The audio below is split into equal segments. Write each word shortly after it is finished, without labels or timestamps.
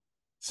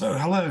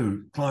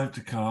Hello, Clive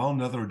DeCarl,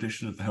 another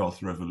edition of the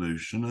Health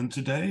Revolution, and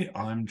today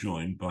I'm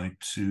joined by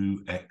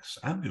two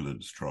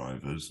ex-ambulance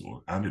drivers,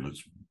 or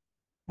ambulance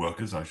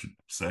workers, I should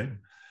say,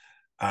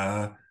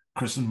 uh,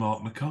 Chris and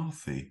Mark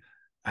McCarthy,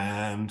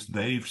 and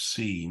they've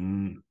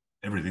seen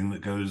everything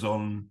that goes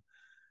on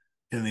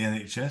in the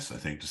NHS, I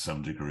think, to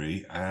some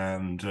degree,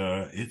 and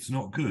it's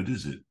not good,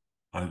 is it,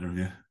 either of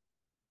you?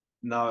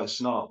 No,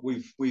 it's not.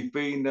 We've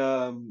been in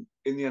the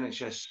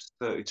NHS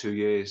 32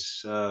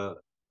 years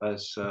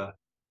as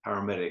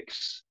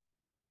paramedics,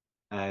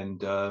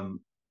 and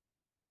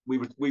we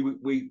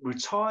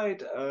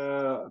retired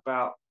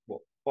about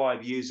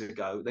 5 years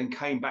ago. Then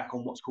came back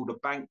on what's called a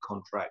bank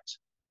contract.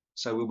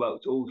 So we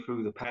worked all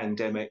through the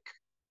pandemic,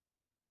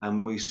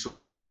 and we saw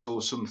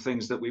some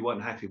things that we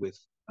weren't happy with.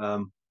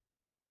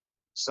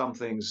 Some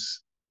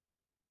things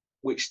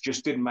which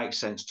just didn't make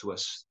sense to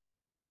us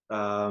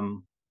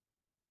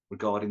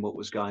regarding what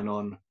was going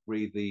on.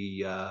 Read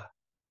the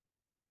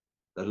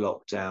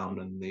lockdown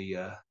and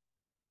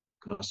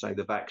can I say,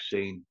 the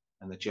vaccine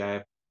and the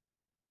jab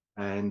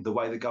and the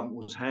way the government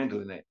was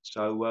handling it.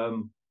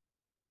 So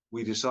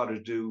we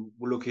decided to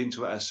look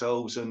into it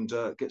ourselves and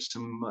get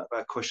some of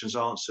our questions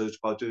answered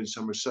by doing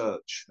some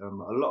research. A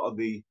lot of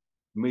the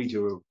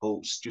media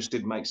reports just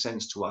didn't make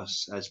sense to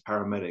us as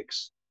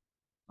paramedics.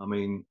 I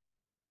mean,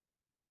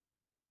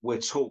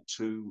 we're sort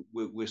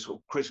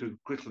of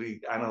critically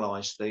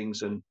analyze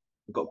things, and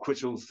we've got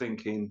critical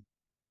thinking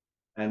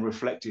and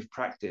reflective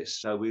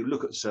practice. So we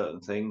look at certain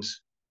things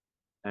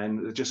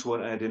and they just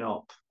weren't adding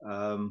up.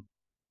 For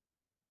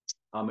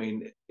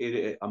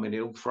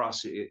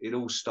us, it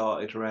all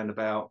started around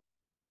about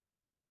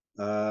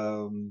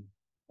what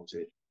was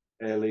it,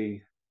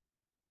 early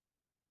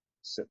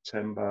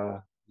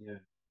September? Yeah.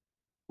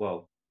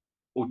 Well,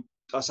 or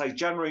I say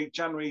January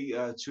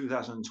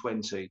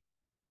 2020.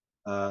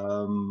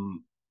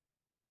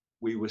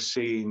 We were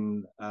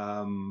seeing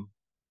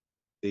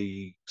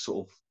the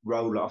sort of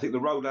rollout. I think the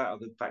rollout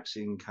of the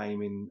vaccine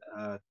came in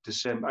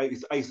December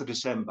 8th of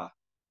December.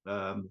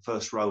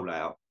 First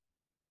rollout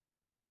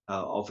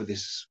of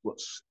this,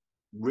 what's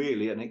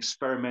really an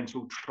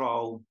experimental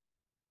trial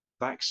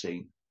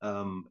vaccine.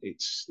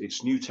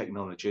 It's new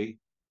technology.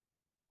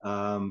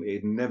 It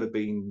had never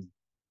been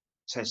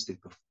tested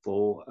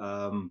before.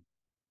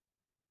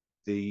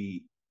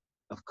 The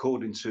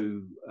According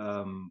to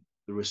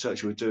the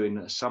research we were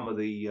doing, some of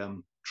the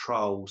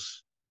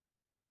trials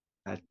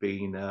had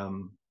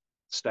been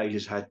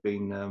stages had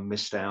been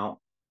missed out,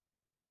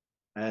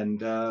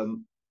 and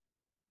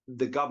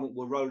the government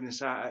were rolling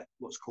this out at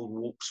what's called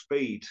warp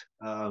speed.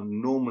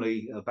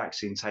 Normally, a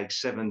vaccine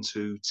takes 7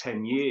 to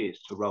 10 years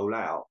to roll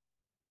out,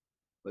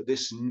 but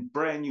this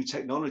brand new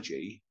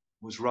technology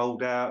was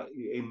rolled out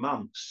in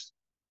months.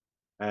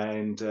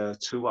 And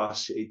to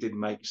us, it didn't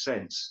make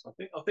sense. I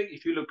think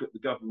if you look at the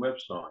government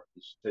website,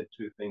 it said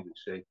two things. It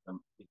said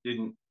it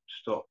didn't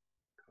stop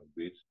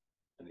COVID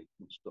and it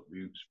didn't stop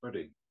you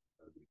spreading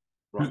COVID.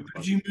 Right in Could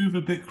front of you move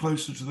a bit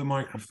closer to the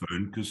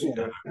microphone because you.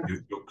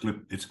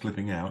 it's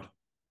clipping out?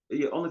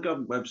 Yeah, on the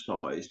government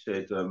website, it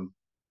said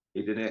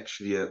it didn't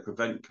actually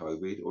prevent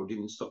COVID or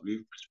didn't stop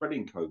you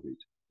spreading COVID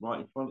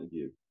right in front of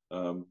you.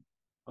 I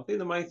think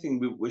the main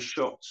thing we're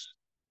shocked.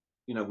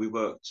 You know, we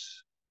worked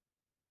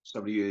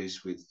so many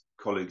years with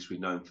colleagues we've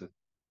known for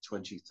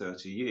 20,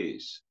 30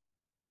 years.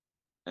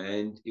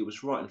 And it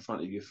was right in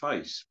front of your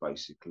face,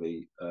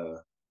 basically,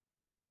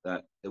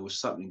 that there was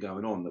something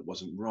going on that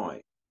wasn't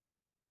right.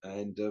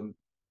 And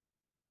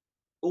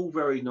all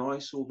very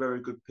nice, all very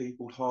good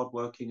people,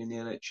 hardworking in the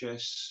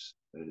NHS,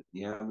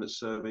 the ambulance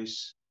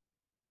service.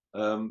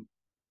 Um,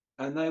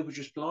 and they were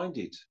just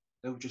blinded.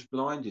 They were just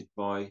blinded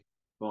by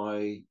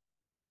by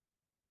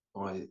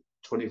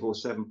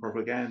 24/7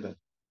 propaganda,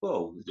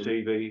 well, the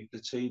TV. the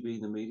TV,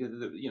 the media.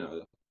 There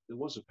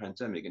was a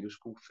pandemic, and it was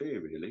called fear,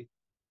 really.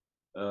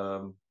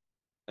 Um,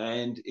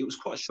 and it was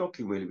quite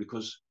shocking, really,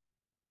 because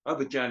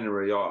over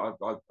January, I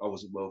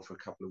wasn't well for a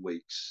couple of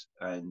weeks,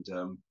 and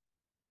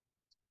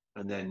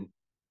then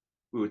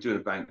we were doing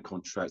a bank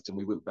contract, and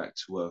we went back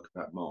to work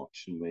about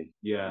March, and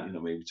Yeah.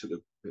 we took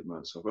a bit of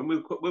months off, and we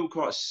were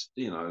quite,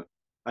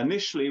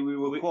 Initially, we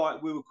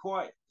were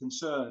quite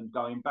concerned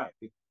going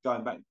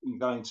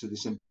to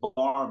this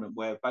environment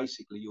where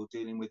basically you're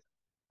dealing with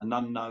an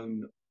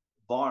unknown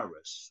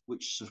virus,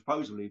 which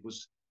supposedly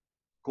was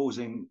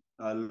causing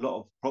a lot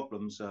of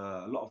problems,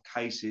 a lot of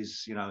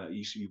cases. You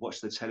watch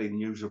the telly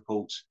news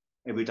reports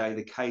every day.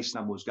 The case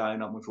number was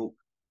going up. And we thought,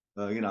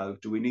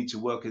 do we need to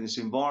work in this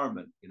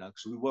environment?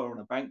 Because we were on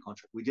a bank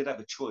contract. We did have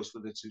a choice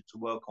whether to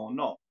work or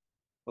not,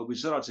 but we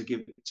decided to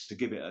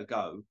give it a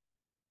go.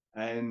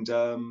 And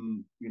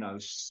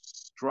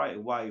straight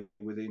away,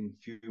 within a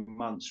few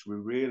months, we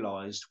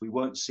realised we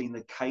weren't seeing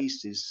the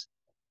cases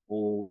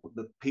or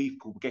the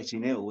people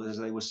getting ill as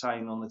they were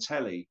saying on the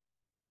telly.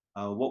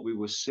 What we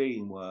were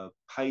seeing were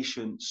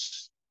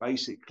patients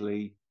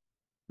basically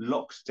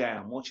locked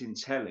down, watching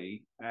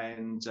telly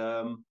and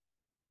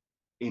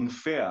in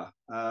fear.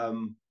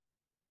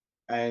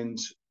 And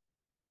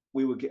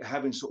we were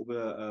having sort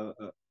of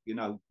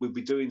we'd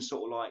be doing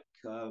sort of like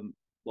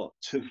what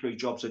 2-3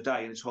 jobs a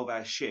day in a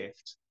 12-hour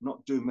shift,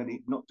 not do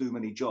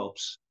many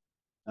jobs.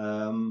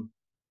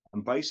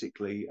 And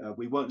basically,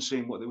 we weren't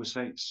seeing what they were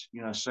saying,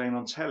 saying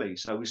on telly.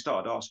 So we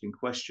started asking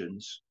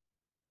questions,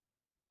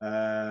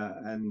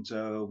 and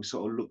we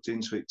sort of looked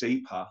into it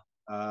deeper.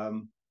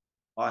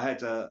 I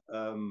had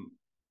I'm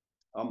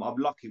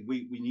lucky.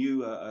 We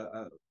knew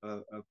a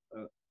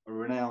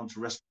renowned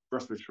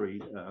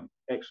respiratory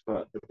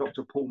expert,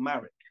 Dr. Paul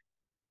Marrick.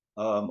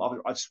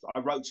 I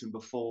wrote to him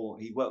before.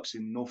 He works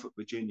in Norfolk,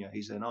 Virginia.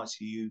 He's an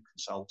ICU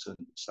consultant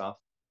and stuff.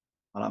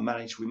 And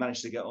we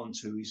managed to get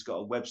onto. He's got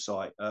a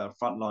website,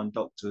 Frontline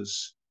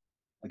Doctors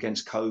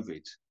Against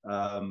COVID.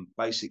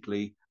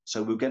 Basically,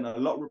 so we were getting a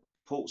lot of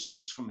reports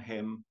from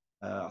him.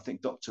 I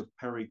think Dr.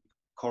 Perry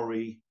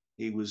Corrie,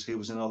 he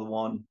was another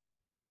one,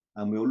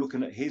 and we were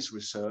looking at his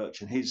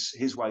research and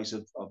his ways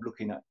of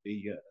looking at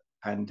the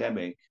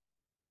pandemic,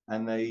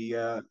 and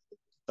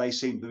they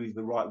seem to be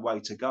the right way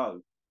to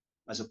go,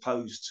 as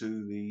opposed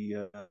to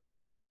the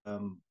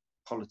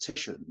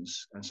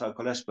politicians and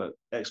so-called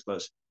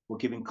experts were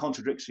giving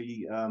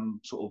contradictory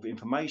sort of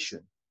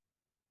information.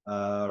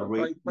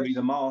 Read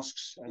the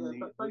masks. And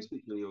but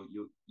basically, we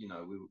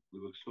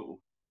were sort of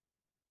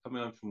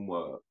coming home from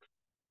work,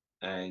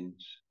 and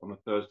on a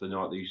Thursday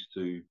night they used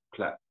to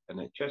clap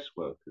NHS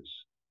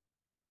workers.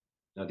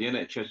 Now the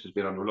NHS has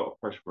been under a lot of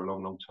pressure for a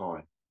long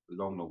time,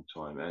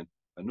 and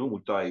a normal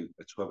day,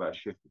 a 12-hour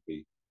shift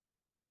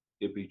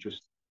it'd be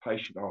just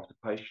patient after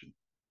patient,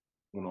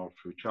 one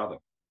after each other.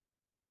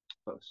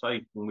 But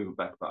say when we were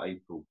back about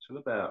April till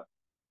about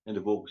end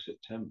of August,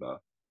 September,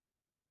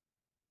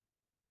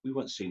 we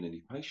weren't seeing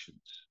any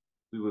patients.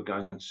 We were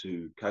going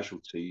to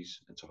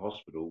casualties and to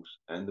hospitals,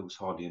 and there was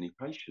hardly any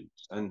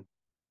patients. And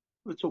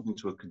we were talking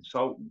to a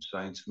consultant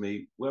saying to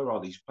me, "Where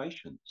are these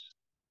patients?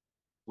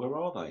 Where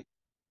are they?"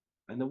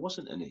 And there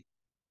wasn't any.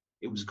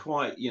 It was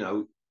quite,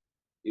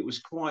 it was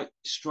quite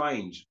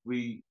strange.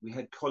 We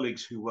had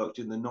colleagues who worked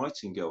in the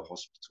Nightingale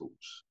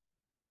hospitals,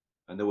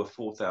 and there were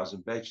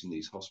 4,000 beds in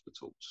these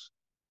hospitals,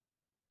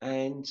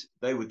 and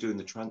they were doing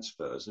the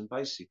transfers. And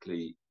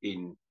basically,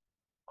 in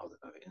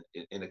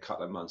a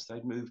couple of months,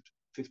 they'd moved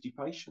 50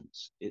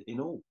 patients in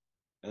all.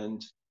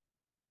 And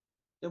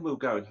then we were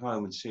going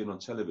home and seeing on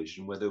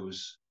television where there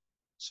was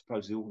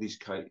supposedly all these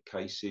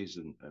cases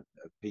and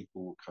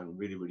people were kind of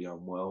really, really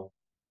unwell,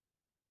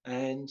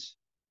 and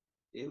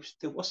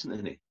there wasn't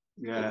any.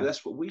 Yeah,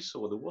 that's what we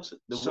saw. There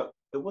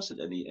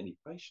wasn't any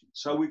patients.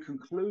 So we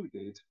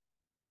concluded,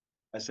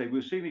 I say we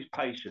were seeing these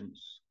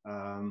patients.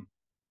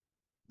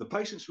 The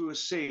patients we were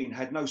seeing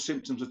had no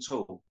symptoms at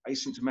all,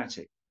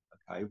 asymptomatic.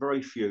 Okay,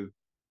 very few.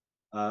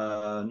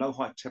 No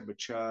high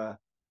temperature.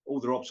 All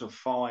their obs are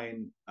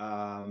fine.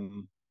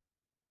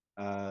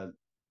 There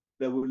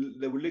were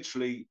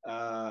literally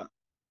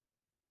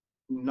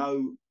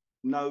no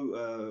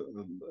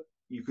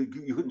you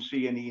couldn't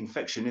see any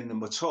infection in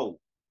them at all.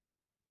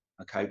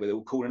 Okay, but they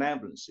were calling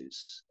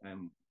ambulances,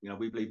 and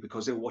we believe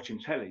because they were watching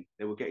telly,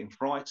 they were getting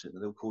frightened,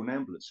 and they were calling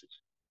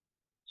ambulances.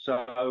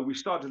 So we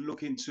started to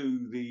look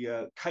into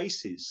the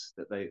cases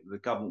that the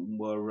government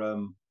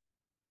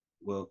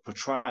were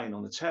portraying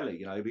on the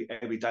telly.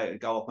 Every day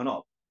it'd go up and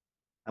up,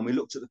 and we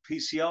looked at the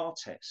PCR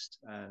test.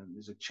 And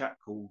there's a chap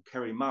called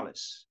Kerry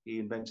Mullis. He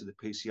invented the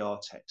PCR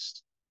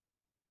test,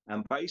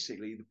 and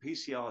basically the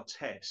PCR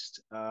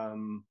test.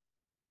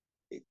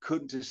 It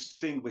couldn't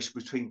distinguish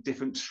between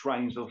different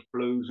strains of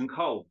flus and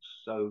colds.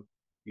 So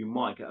you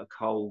might get a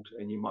cold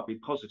and you might be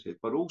positive.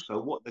 But also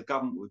what the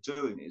government were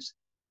doing is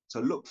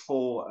to look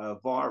for a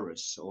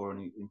virus or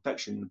an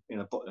infection in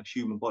a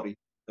human body.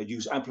 They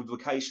use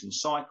amplification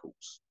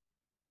cycles.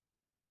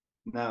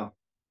 Now,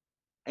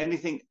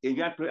 if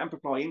you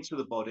amplify into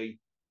the body,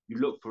 you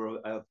look for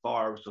a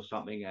virus or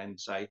something and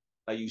say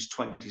they use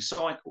 20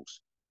 cycles.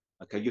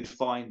 Okay, you'd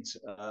find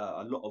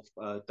a lot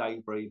of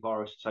debris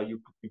virus, so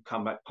you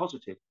come back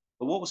positive.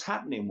 But what was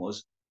happening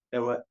was they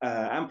were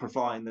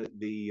amplifying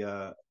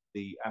the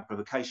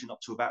amplification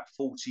up to about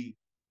 40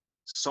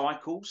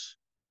 cycles,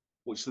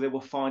 which they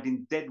were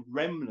finding dead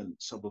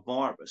remnants of a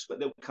virus, but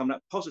they were coming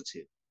up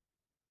positive.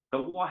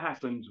 So what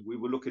happened? We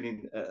were looking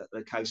in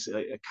a case.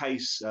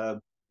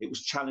 It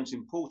was challenged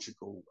in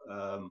Portugal.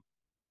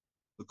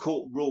 The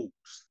court ruled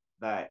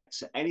that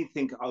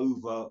anything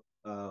over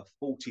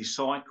 40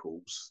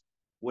 cycles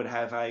would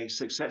have a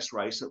success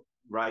rate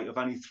of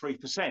only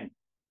 3%.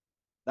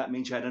 That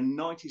means you had a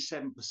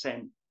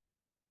 97%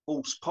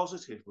 false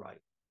positive rate,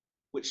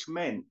 which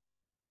meant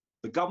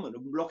the government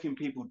were locking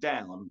people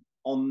down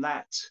on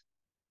that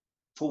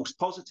false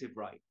positive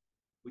rate,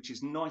 which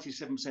is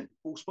 97%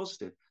 false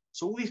positive.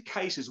 So all these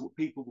cases what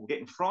people were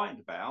getting frightened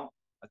about,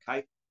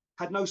 okay,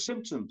 had no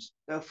symptoms.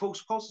 They were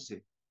false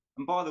positive.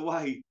 And by the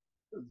way,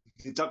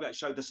 the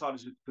WHO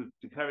decided to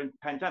declare a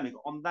pandemic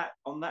on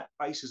that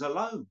basis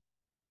alone.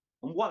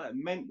 And what that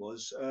meant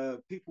was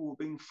people were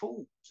being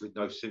fooled. With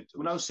no symptoms.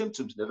 With no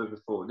symptoms. Never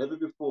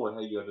before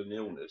how you had an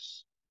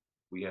illness,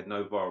 we had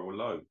no viral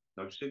load,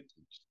 no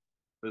symptoms.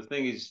 But the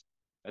thing is,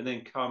 and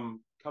then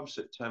come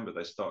September,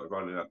 they started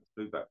rolling out the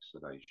flu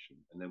vaccination.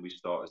 And then we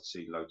started to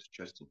see loads of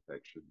chest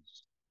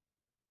infections.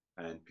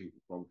 and people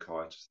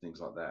bronchitis,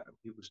 things like that, and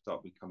people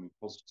start becoming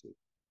positive,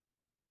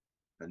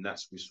 and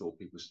that's we saw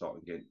people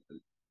starting getting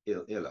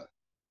iller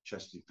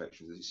chest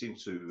infections. It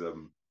seems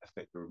to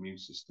affect their immune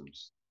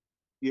systems.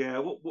 Yeah,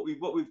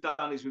 what we've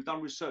done is we've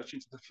done research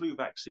into the flu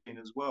vaccine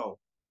as well.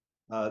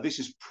 This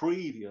is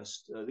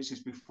previous. This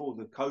is before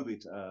the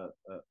COVID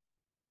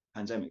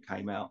pandemic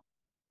came out.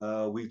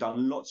 We've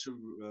done lots of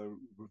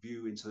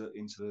review into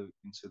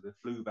the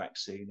flu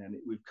vaccine, and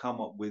we've come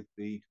up with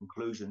the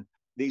conclusion.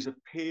 These are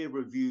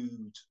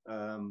peer-reviewed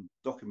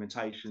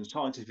documentation,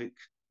 scientific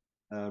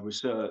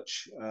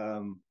research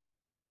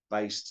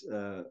based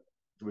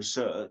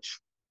research.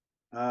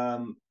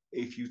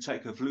 If you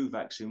take a flu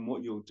vaccine,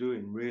 what you're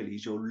doing really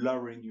is you're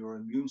lowering your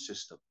immune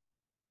system.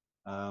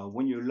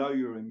 When you lower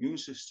your immune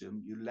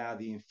system, you allow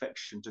the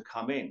infection to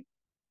come in.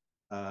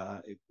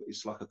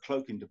 It's like a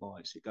cloaking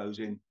device. It goes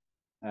in,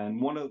 and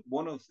one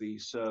of the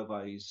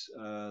surveys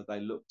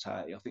they looked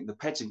at, I think the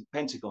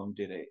Pentagon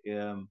did it.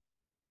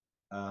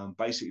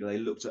 Basically, they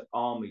looked at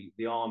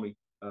the army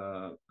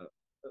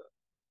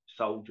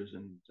soldiers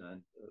and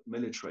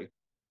military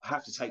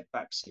have to take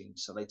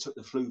vaccines. So they took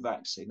the flu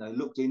vaccine. They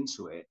looked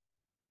into it,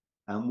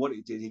 and what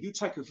it did, if you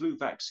take a flu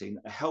vaccine,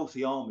 a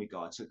healthy army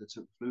guy took the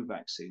flu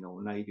vaccine,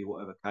 or Navy,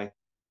 whatever, okay,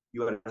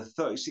 you had a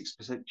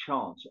 36%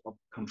 chance of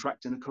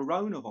contracting a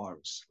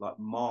coronavirus like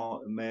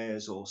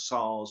MERS or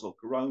SARS or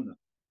Corona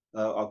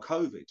or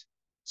COVID.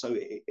 So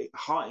it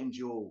heightened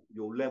your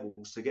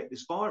levels to get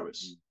this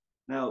virus.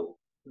 Now,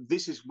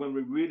 this is when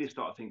we really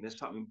start thinking there's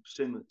something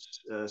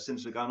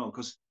sinister going on,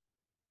 because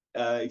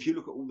if you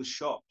look at all the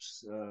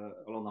shops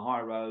along the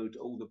high road,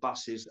 all the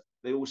buses,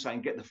 they're all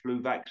saying get the flu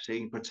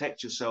vaccine,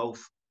 protect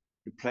yourself,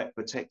 protect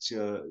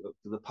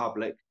the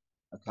public.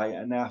 Okay,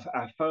 and now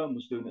our firm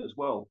was doing it as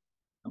well,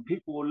 and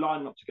people were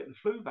lining up to get the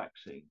flu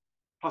vaccine,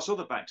 plus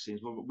other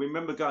vaccines. Well, we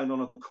remember going on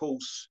a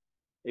course.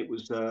 It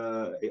was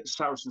at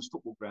Saracens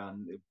football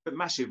ground, a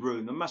massive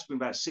room. There must have been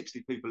about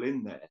 60 people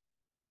in there.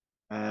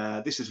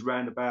 This is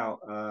around about,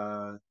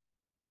 I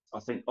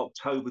think,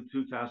 October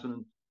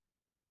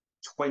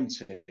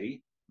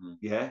 2020.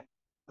 Yeah.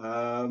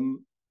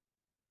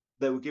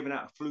 They were giving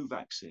out flu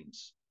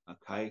vaccines.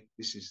 Okay,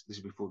 this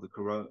is before the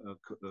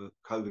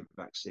COVID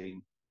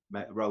vaccine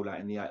rolled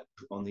out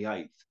on the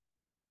 8th,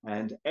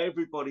 and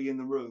everybody in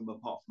the room,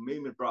 apart from me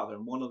and my brother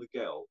and one other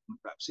girl,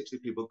 about 60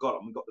 people got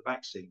them and got the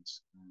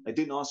vaccines. They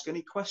didn't ask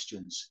any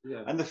questions.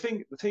 Yeah. And the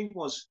thing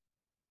was,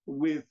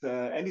 with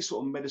any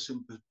sort of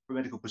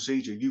medical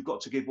procedure, you've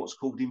got to give what's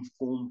called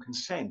informed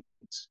consent.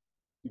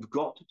 You've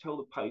got to tell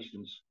the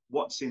patients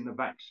what's in the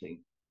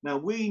vaccine. Now,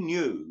 we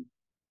knew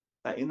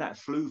that in that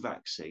flu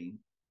vaccine,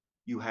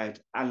 you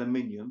had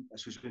aluminium,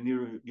 which was a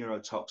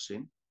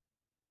neurotoxin.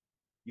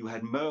 You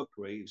had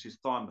mercury, which is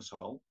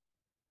thimerosal.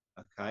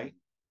 Okay.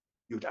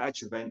 You had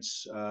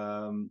adjuvants.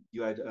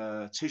 You had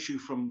tissue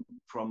from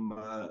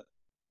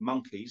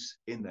monkeys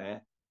in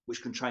there,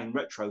 which contain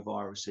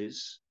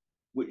retroviruses,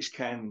 which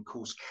can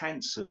cause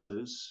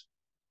cancers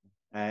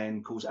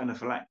and cause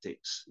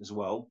anaphylactics as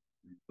well,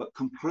 but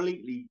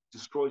completely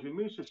destroys your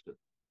immune system.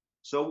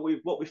 So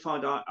what we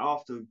found out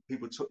after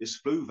people took this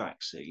flu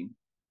vaccine,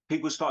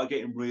 people started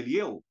getting really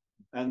ill.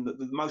 And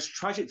the most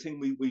tragic thing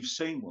we've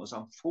seen was,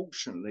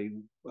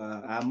 unfortunately,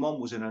 our mom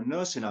was in a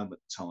nursing home at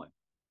the time.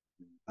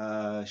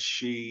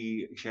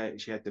 She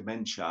had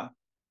dementia.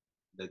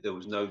 There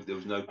was no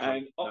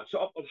and up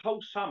the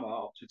whole summer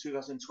up to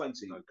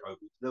 2020, no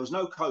COVID. There was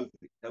no COVID.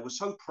 They were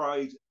so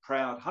proud,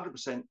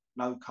 100%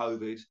 no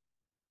COVID.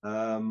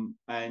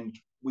 And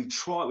we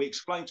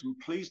explained to them,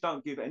 please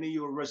don't give any of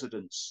your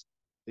residents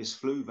this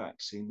flu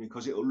vaccine,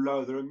 because it will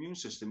lower their immune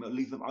system. It'll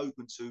leave them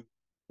open to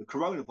the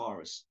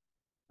coronavirus.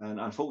 And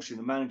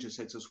unfortunately, the manager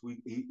said to us,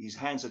 his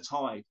hands are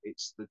tied.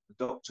 It's the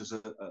doctors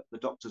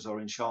are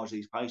in charge of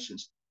these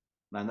patients,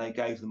 and they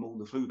gave them all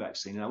the flu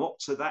vaccine. Now, up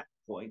to that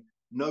point,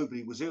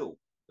 nobody was ill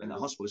in the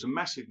hospital. It's a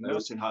massive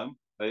nursing home.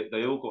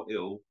 They all got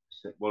ill,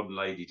 except one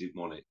lady didn't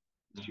want it.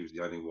 She was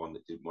the only one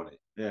that didn't want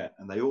it. Yeah,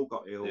 and they all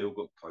got ill. They all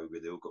got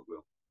COVID. They all got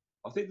ill.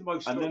 I think the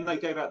most. And then they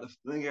gave out the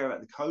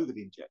COVID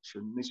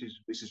injection. This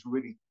is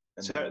really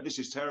this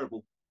is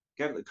terrible.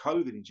 Gave it the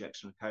COVID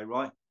injection, okay,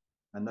 right?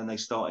 And then they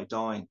started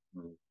dying,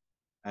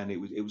 and it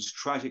was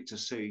tragic to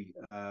see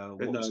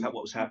what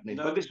was happening.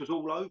 But this was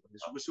all over.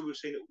 We've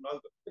seen it all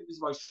over. I think the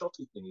most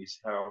shocking thing is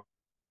how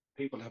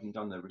people haven't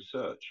done their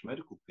research,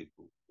 medical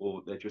people,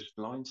 or they're just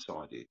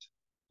blindsided.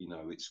 You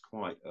know, it's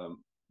quite.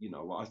 You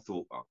know, I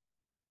thought,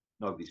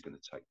 nobody's going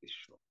to take this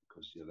shot,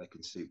 because they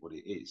can see what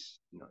it is.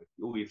 You know,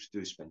 all you have to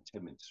do is spend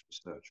 10 minutes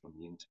research on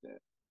the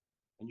internet,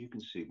 and you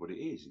can see what it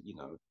is. You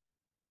know,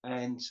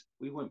 and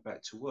we went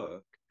back to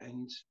work,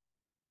 and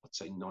I'd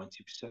say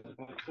 90% of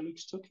our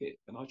colleagues took it,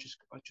 and I just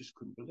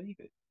couldn't believe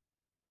it.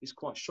 It's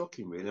quite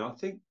shocking, really. And I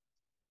think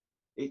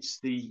it's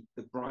the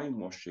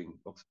brainwashing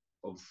of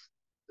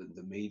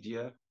the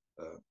media,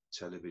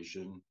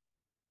 television,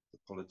 the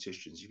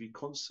politicians. If you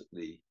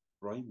constantly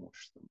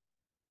brainwash them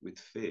with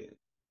fear,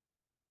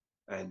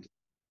 and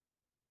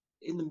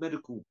in the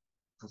medical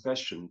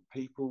profession,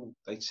 people,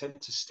 they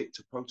tend to stick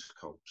to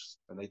protocols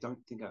and they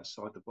don't think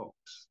outside the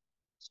box.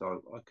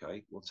 So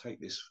okay, we'll take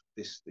this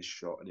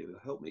shot, and it will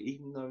help me,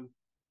 even though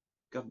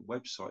government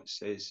website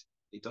says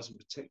it doesn't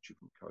protect you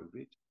from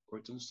COVID or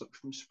it doesn't stop you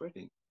from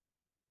spreading.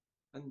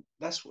 And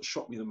that's what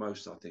shocked me the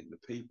most. I think the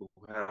people,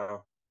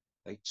 how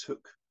they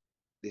took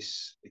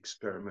this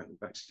experimental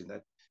vaccine,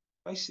 that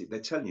basically they're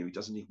telling you it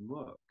doesn't even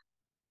work.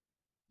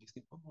 You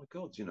think, oh my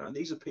God, you know, and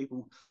these are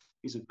people,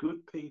 these are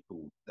good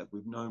people that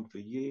we've known for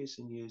years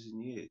and years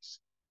and years,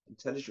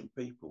 intelligent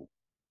people,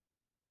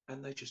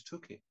 and they just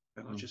took it.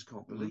 And I just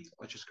can't believe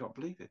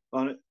it.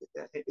 And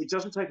it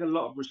doesn't take a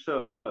lot of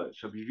research.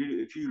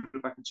 If you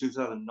look back in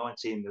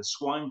 2019, the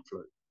swine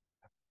flu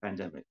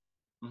pandemic,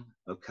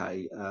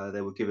 okay,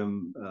 they were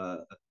given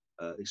an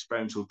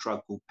experimental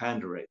drug called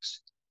Pandorix.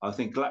 I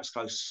think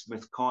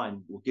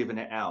GlaxoSmithKline were giving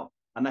it out,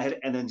 and they had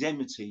an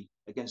indemnity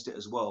against it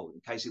as well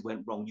in case it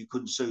went wrong. You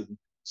couldn't sue them.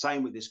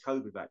 Same with this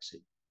COVID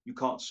vaccine, you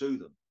can't sue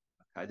them.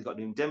 Okay, they got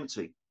an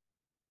indemnity.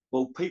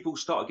 Well, people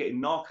started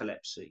getting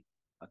narcolepsy.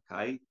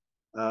 Okay,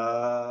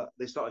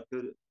 they started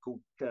something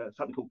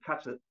called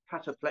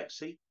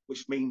cataplexy,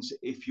 which means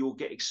if you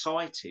get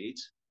excited,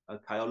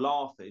 okay, or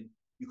laughing,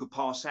 you could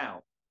pass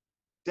out.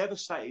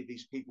 Devastated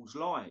these people's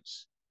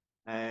lives,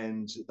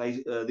 and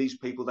these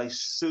people, they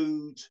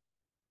sued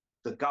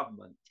the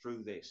government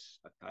through this.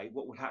 Okay,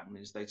 what would happen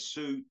is they'd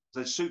sue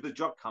the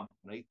drug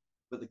company,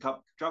 but the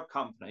drug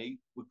company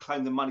would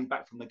claim the money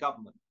back from the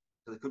government,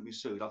 so they couldn't be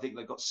sued. I think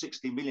they got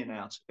 60 million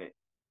out of it.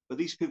 But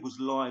these people's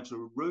lives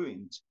were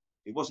ruined.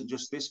 It wasn't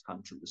just this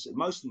country.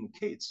 Most of them were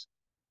kids.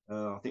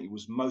 I think it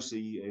was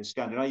mostly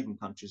Scandinavian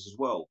countries as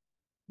well.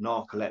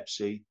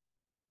 Narcolepsy.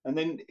 And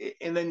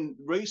then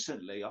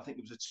recently, I think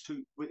it was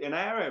in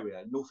our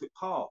area, Norfolk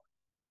Park,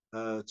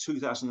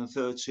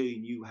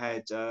 2013, you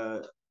had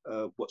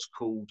what's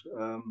called,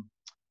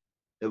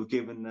 they were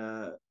given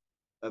a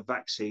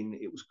vaccine.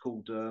 It was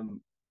called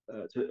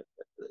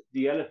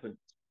the elephant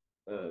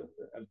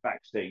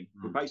vaccine.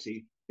 But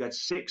basically, you had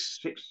six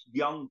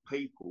young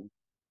people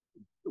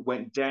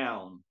went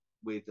down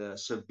with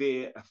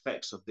severe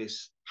effects of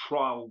this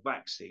trial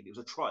vaccine. It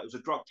was a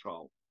drug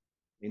trial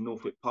in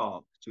Norfolk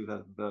Park,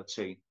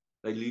 2013.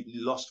 They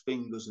lost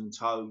fingers and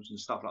toes and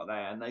stuff like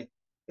that, and they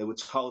were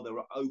told they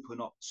were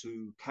open up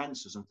to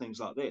cancers and things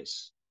like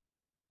this.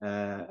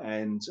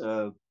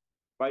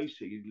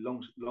 Basically,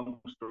 long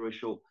story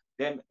short,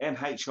 the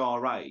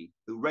MHRA,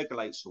 who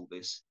regulates all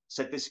this,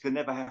 said this can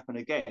never happen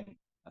again.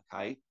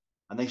 Okay,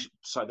 and they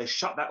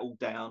shut that all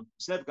down.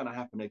 It's never going to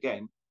happen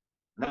again.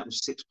 And that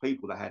was 6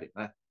 people that had it.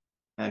 Now,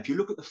 if you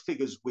look at the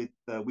figures we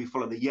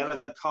follow the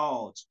yellow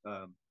card,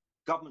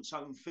 government's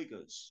own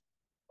figures,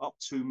 up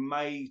to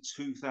May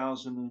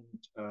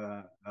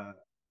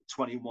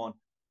 2021,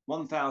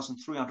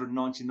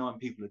 1,399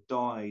 people have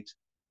died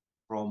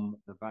from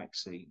the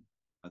vaccine.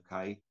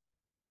 Okay,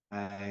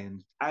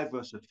 and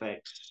adverse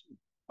effects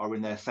are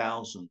in their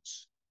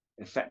thousands,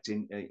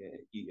 affecting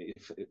it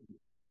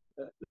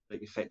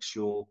affects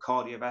your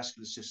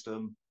cardiovascular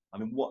system. I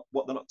mean, what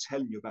they're not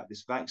telling you about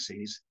this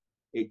vaccine is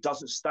it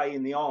doesn't stay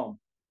in the arm.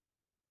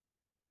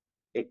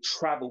 It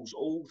travels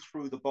all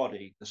through the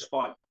body, the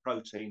spike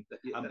protein.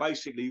 And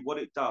basically what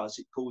it does,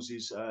 it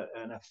causes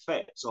an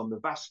effect on the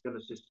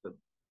vascular system.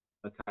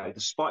 Okay, the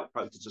spike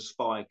protein's a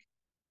spike.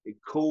 It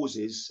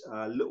causes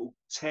little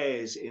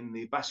tears in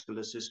the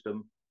vascular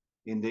system,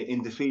 in the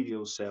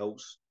endothelial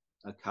cells.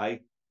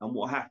 Okay, and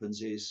what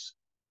happens is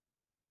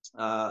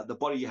the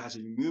body has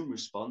an immune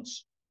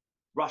response,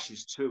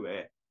 rushes to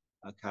it.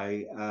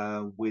 Okay,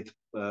 with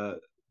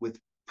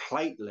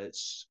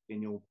platelets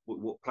in your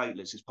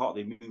platelets is part of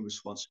the immune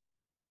response,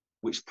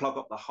 which plug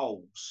up the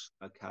holes,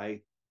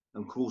 okay,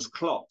 and cause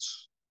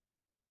clots.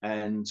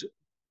 And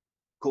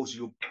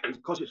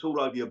because it's all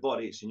over your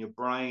body, it's in your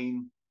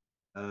brain,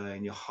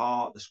 in your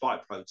heart, the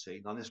spike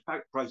protein. And the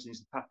spike protein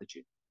is the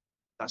pathogen.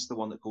 That's the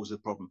one that causes the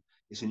problem.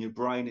 It's in your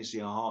brain, it's in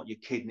your heart, your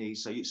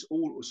kidneys. So it's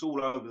all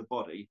over the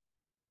body.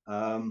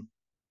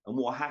 And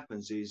what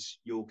happens is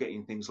you're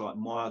getting things like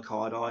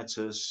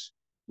myocarditis.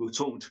 We were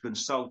talking to a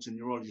consultant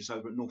neurologist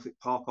over at Norfolk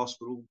Park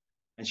Hospital,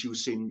 and she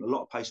was seeing a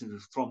lot of patients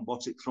with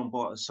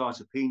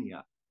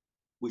thrombocytopenia,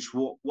 which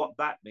what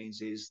that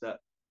means is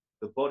that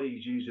the body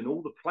is using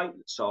all the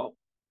platelets up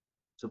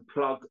to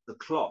plug the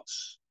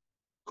clots.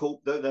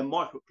 They're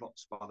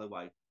microclots, by the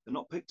way. They're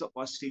not picked up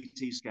by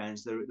CT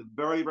scans. They're the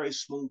very, very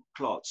small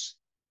clots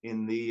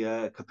in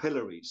the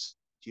capillaries.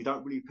 So you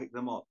don't really pick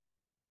them up.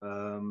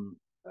 And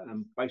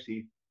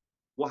basically,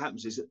 what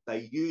happens is that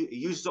it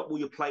uses up all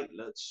your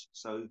platelets.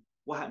 So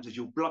what happens is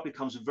your blood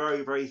becomes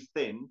very, very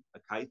thin.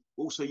 Okay.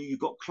 Also, you've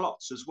got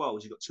clots as well.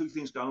 So you've got 2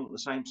 things going on at the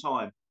same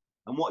time.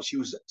 And what she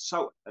was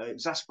so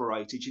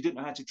exasperated, she didn't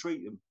know how to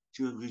treat them.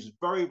 She was a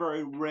very,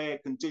 very rare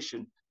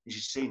condition, and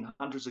she's seen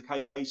hundreds of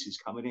cases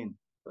coming in.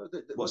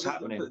 What's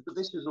happening? But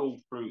this is all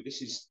through.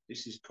 This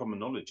is common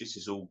knowledge. This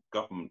is all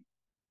government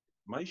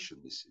information.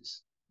 This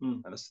is,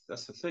 and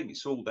that's the thing.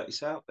 It's all that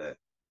is out there.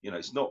 You know,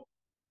 it's not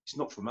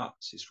from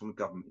us. It's from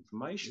government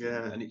information,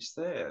 and it's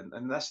there.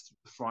 And that's the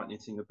frightening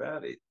thing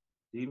about it.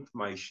 The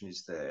information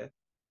is there,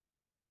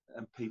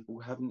 and people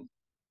haven't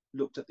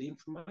looked at the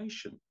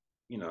information.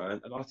 you know,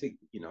 and I think,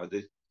 you know,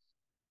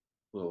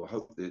 well, I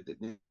hope there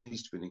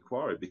needs to be an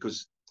inquiry,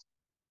 because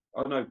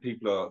I know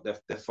people are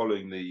they're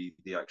following the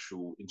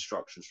actual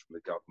instructions from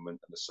the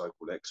government and the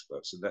so-called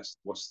experts, and that's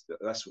what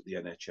the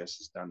NHS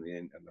has done, the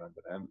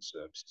ambulance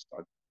services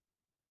done.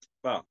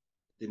 But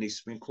there needs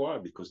to be inquiry,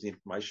 because the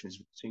information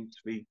doesn't seem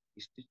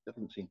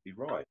to be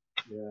right.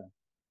 Yeah.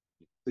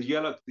 The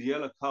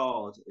yellow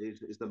card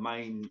is the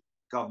main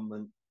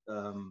government.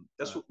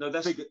 That's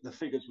the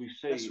figures we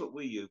see. That's what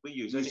we use. We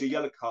use the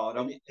yellow card.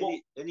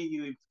 Any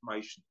new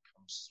information that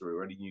comes through,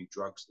 or any new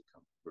drugs that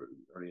come through,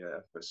 or any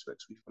adverse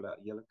effects, we fill out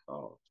a yellow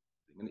card,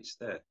 and it's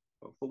there.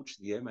 But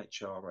unfortunately, the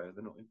MHRA,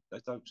 they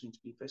don't seem to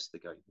be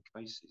investigating the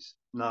cases.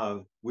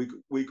 No, we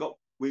got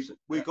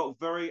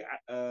very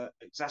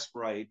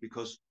exasperated,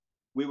 because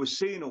we were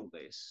seeing all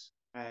this,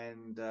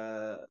 and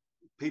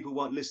people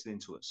weren't listening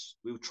to us.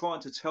 We were trying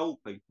to tell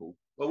people.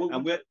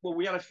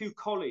 We had a few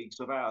colleagues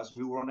of ours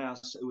who were on our,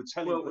 who were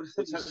telling. Well,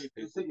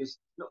 the thing is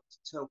not to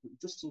tell people,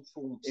 just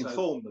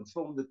inform them.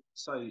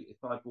 Say,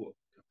 if I brought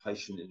a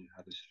patient in who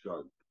had a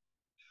stroke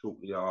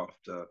shortly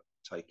after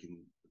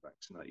taking the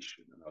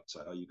vaccination, and I'd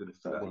say, "Are you going to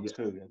fill out?" Are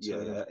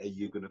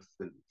you going to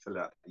fill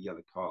out a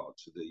yellow card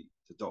to the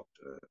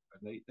doctor?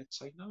 And they'd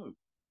say no.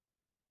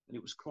 And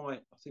it was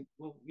quite, I think,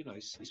 well, you know,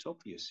 it's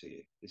obvious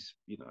here. This,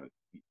 you know,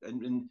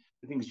 and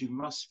the thing is, you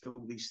must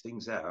fill these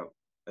things out.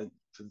 And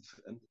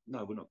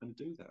no, we're not going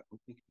to do that. I'm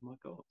thinking, my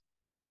God.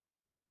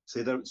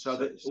 See,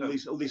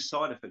 all these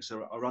side effects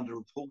are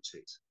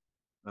underreported,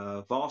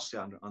 vastly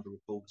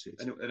underreported.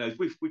 And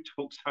we've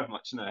talked so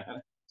much now.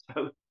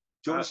 So, do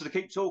you want us to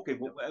keep talking?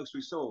 What else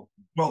we saw?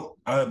 Well,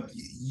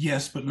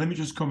 yes, but let me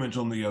just comment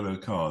on the yellow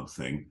card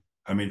thing.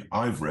 I mean,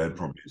 I've read,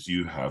 probably as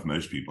you have,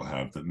 most people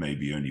have, that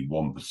maybe only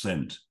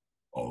 1%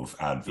 of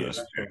adverse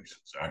effects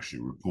is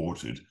actually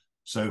reported.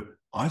 So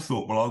I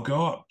thought, well, I'll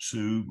go up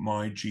to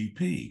my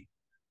GP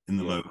in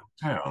the local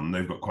town.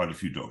 They've got quite a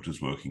few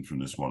doctors working from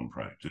this one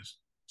practice.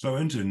 So I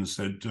went in and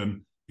said,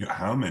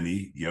 how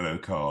many yellow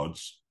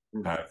cards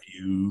have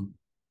you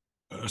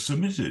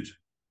submitted?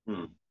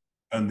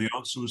 And the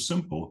answer was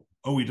simple.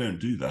 Oh, we don't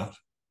do that.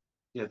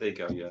 Yeah, there you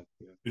go. Yeah.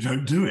 We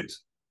don't do it.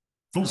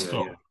 Full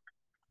stop.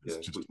 It's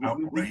just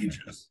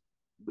outrageous.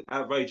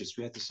 Outrageous.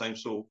 We had the same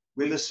sort.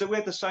 We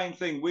had the same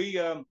thing. We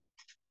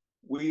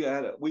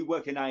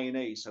work in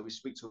A&E, so we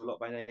speak to a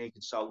lot of A&E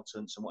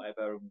consultants and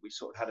whatever, and we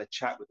sort of had a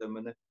chat with them,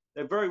 and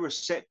they're very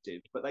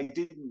receptive, but they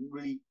didn't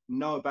really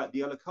know about the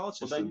yellow card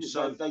system.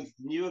 Well, they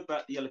knew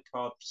about the yellow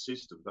card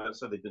system,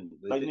 so they didn't.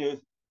 They knew,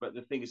 but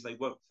the thing is, they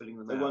weren't filling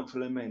them. They weren't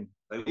filling them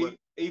in.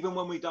 Even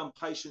when we done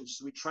patients,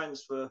 we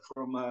transfer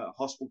from a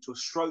hospital to a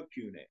stroke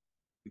unit.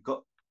 We've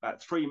got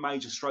about 3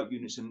 major stroke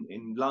units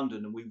in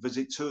London, and we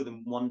visit 2 of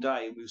them one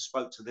day, and we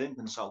spoke to them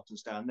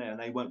consultants down there, and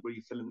they weren't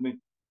really filling them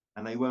in.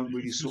 And they weren't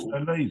really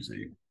they're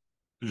lazy.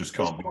 They just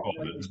can't be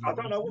bothered. I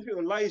don't know if they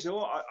were lazy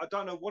or I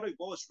don't know what it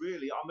was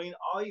really. I mean,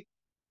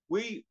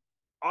 we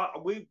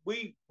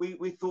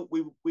thought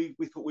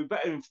we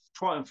better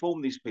try and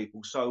inform these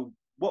people. So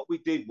what we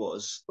did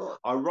was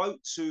I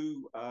wrote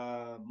to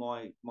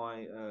my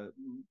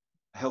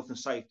health and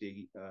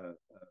safety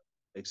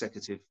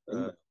executive,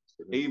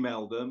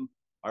 emailed them.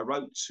 I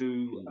wrote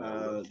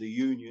to the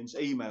unions,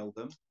 emailed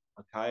them.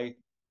 Okay.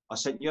 I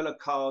sent yellow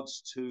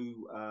cards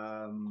to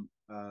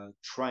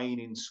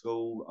training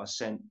school. I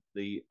sent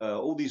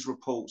all these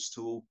reports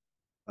to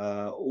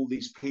all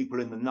these people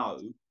in the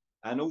know,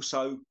 and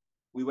also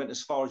we went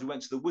as far as we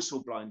went to the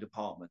whistleblowing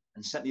department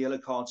and sent the yellow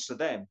cards to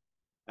them,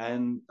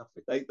 and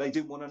they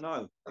didn't want to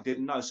know. They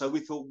didn't know. So we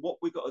thought, what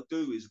we got to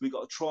do is we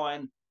got to try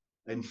and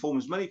inform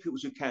as many people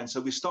as we can.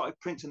 So we started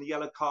printing the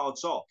yellow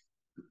cards off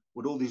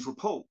with all these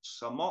reports.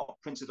 So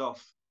Mark printed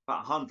off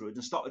about 100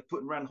 and started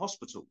putting around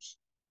hospitals.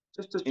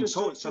 So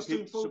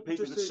people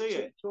could see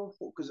it.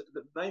 Because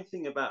the main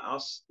thing about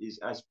us is,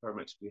 as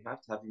paramedics, we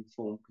have to have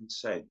informed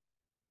consent.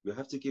 We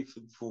have to give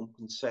informed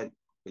consent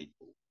to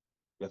people.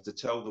 We have to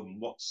tell them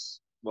what's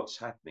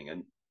happening,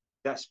 and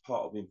that's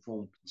part of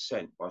informed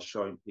consent, by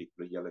showing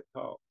people a yellow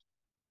card.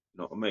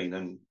 You know what I mean?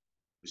 And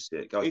we see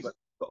it goes.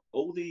 But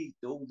all the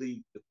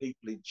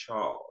people in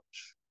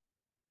charge,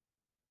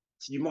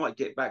 you might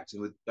get back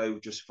to it, they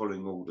were just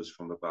following orders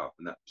from above,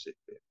 and that was it.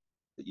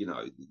 You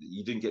know,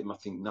 you didn't get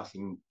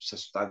nothing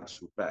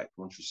substantial back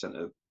once you sent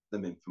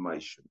them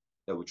information.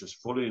 They were just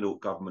following all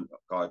government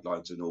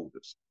guidelines and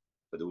orders,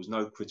 but there was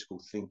no critical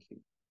thinking.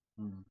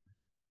 And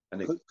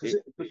I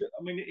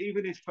mean,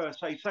 even if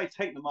say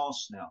take the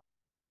masks now,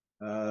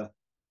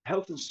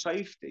 health and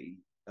safety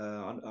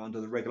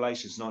under the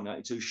regulations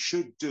 1992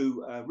 should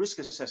do a risk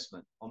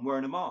assessment on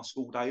wearing a mask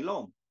all day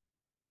long.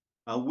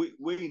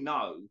 We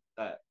know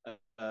that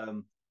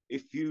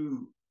if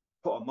you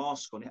put a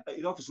mask on,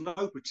 it offers no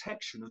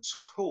protection at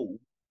all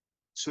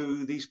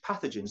to these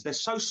pathogens. They're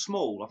so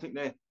small. I think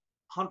they're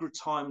 100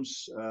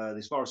 times,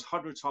 this virus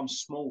 100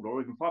 times smaller,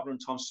 or even 500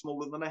 times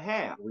smaller than a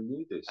hair. We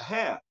need this. A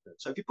hair.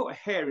 So if you put a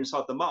hair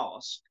inside the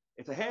mask,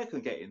 if the hair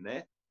can get in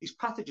there, these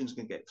pathogens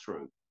can get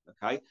through.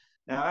 Okay.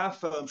 Now our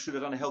firm should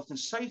have done a health and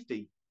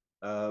safety.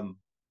 Get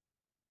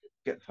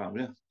the phone,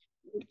 yeah.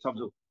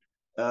 Thumbs up.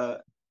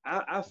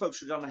 our folks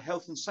should have done a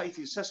health and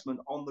safety assessment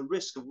on the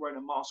risk of wearing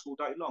a mask all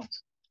day long.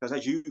 Because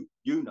as you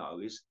know,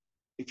 is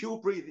if you're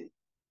breathing,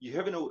 you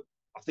having a,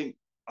 I think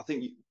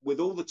with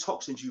all the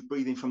toxins you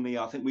breathe in from the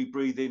air, I think we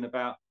breathe in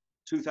about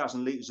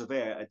 2,000 liters of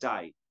air a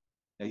day.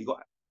 Now you've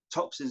got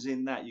toxins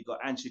in that, you've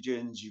got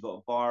antigens, you've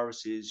got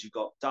viruses, you've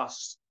got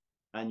dust,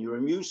 and your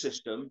immune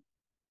system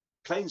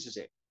cleanses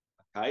it.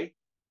 Okay,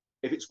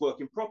 if it's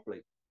working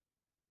properly,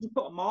 you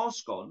put a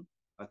mask on.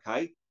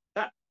 Okay,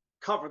 that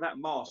cover that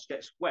mask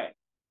gets wet.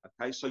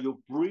 Okay, so you're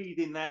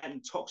breathing that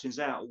and toxins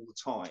out all the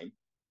time.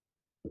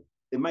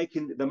 They're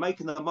making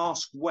the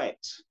mask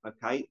wet.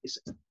 Okay, it's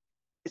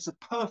a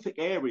perfect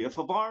area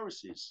for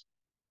viruses,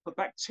 for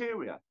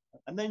bacteria,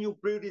 and then you're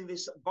breathing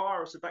this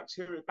virus or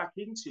bacteria back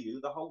into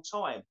you the whole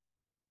time.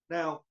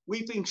 Now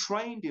we've been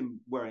trained in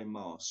wearing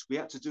masks. We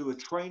had to do a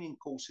training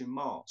course in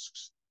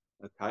masks.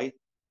 Okay,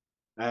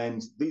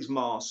 and these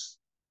masks,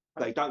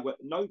 they don't work,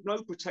 no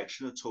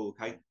protection at all.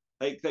 Okay,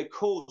 they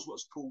cause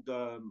what's called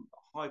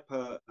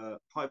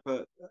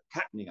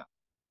hypercapnia,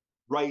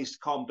 raised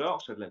carbon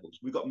dioxide levels.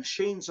 We've got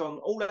machines on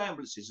all the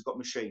ambulances have got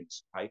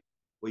machines, okay,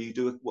 where you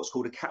do what's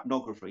called a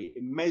capnography.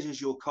 It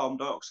measures your carbon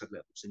dioxide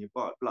levels in your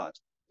blood.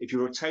 If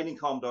you're retaining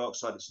carbon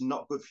dioxide, it's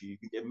not good for you. You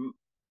can get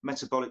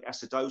metabolic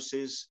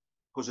acidosis,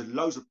 causes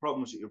loads of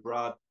problems with your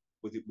blood,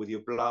 with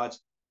your blood.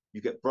 You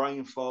get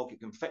brain fog,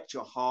 it can affect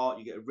your heart,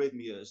 you get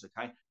arrhythmias,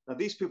 okay? Now,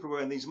 these people are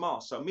wearing these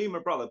masks. So me and my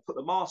brother put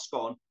the mask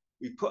on,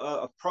 we put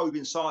a probe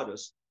inside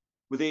us.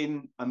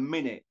 Within a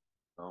minute,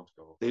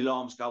 the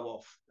alarms go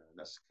off.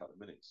 That's a couple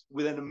of minutes.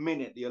 Within a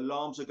minute, the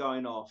alarms are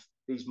going off,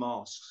 these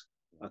masks,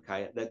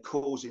 okay? They're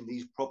causing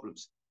these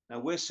problems. Now,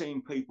 we're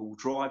seeing people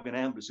driving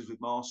ambulances with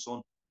masks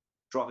on,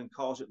 driving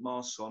cars with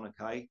masks on,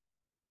 okay?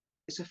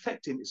 It's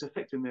affecting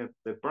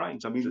their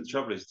brains. I mean, the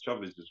trouble is as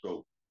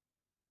well,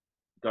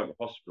 go to the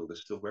hospital,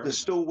 they're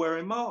still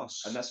wearing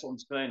masks. And that's what I'm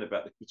saying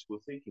about the critical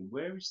thinking.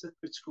 Where is the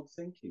critical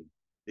thinking?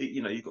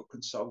 You know, you've got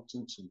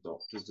consultants and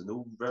doctors and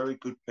all very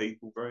good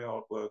people, very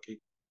hardworking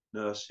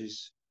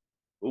nurses,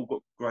 all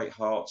got great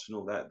hearts and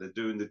all that. They're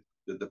doing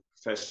the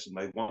profession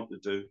they want to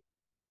do.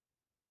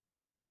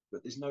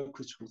 But there's no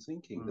critical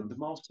thinking. The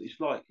master, it's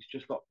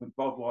just like a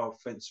barbed wire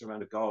fence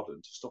around a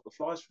garden to stop the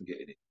flies from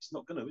getting it. It's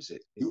not going to, is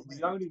it?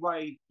 The only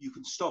way you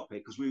can stop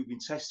it, because we've been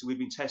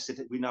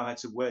tested, we know how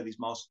to wear these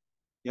masks.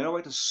 The only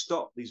way to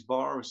stop these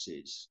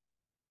viruses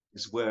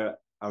is wear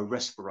a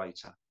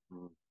respirator.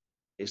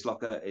 It's like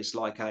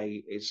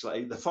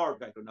the fire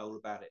brigade will know all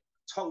about it.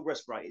 Total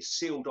respirator is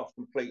sealed off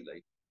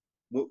completely.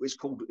 It's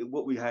called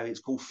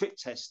fit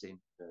testing.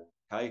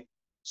 Okay,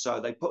 so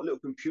they put a little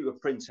computer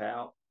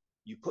printout.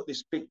 You put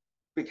this big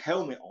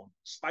helmet on,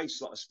 like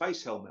a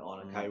space helmet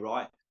on. Okay,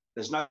 right.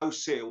 There's no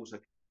seals.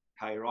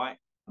 Okay, right.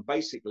 And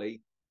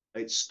basically,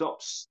 it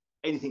stops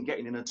anything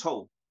getting in at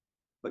all.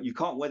 But you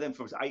can't wear them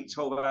for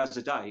 12 hours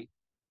a day.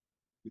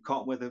 You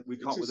can't wear them. We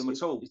can't wear them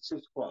at all. It's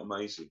just quite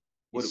amazing.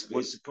 It's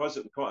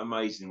quite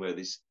amazing where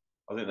this.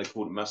 I think they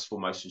call it mass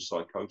formation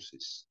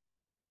psychosis,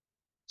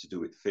 to do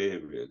with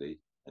fear, really,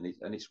 and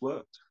it's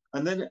worked.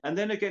 And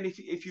then again,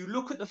 if you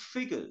look at the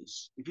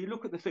figures,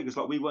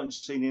 like we weren't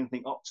seeing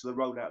anything up to the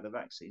rollout of the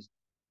vaccines,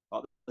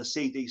 like the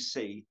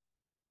CDC,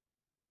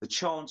 the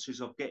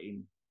chances of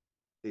getting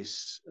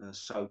this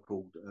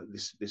so-called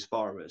this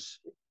virus,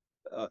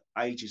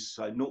 ages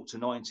 0 to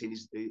 19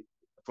 is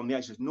from the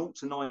ages of 0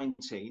 to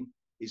 19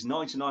 is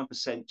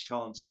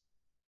 99%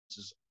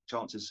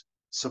 chances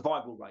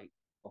survival rate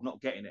of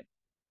not getting it,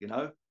 you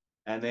know,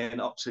 and then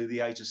up to the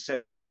age of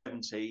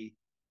 70.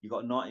 You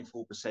got a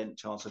 94%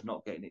 chance of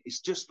not getting it.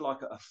 It's just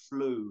like a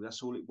flu.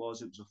 That's all it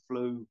was. It was a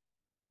flu.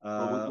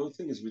 Well, the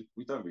thing is,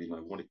 we don't really know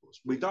what it was.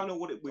 We don't know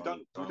what it. We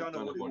don't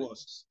know what it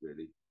was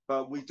really.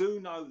 But we do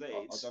know that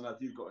it's. I don't know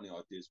if you've got any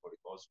ideas what it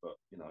was, but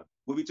you know.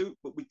 Well, we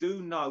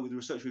do know with the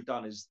research we've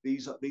done is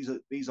these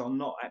are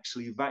not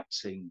actually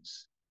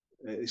vaccines.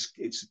 It's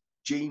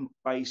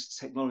gene-based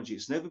technology.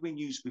 It's never been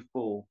used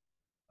before.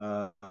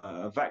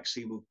 A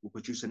vaccine will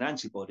produce an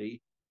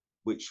antibody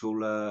which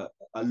will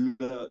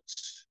alert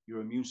your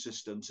immune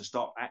system to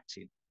start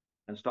acting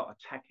and start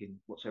attacking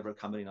what's ever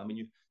coming in. I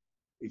mean,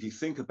 if you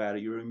think about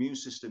it, your immune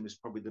system is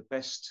probably the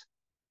best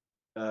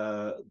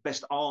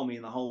army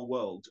in the whole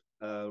world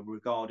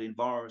regarding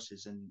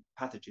viruses and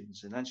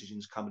pathogens and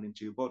antigens coming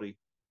into your body.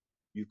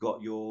 You've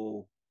got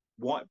your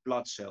white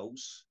blood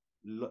cells,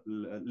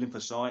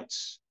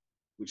 lymphocytes,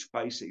 which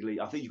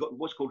basically, I think you've got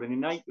what's called an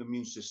innate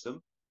immune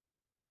system,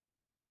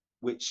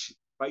 which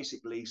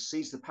basically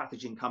sees the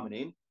pathogen coming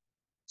in.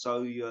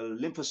 So your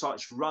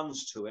lymphocytes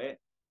runs to it,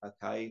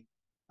 okay,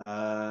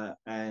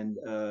 and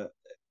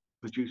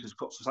produces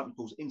something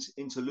called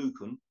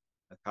interleukin,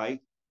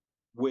 okay,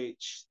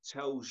 which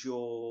tells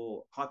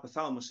your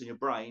hypothalamus in your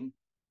brain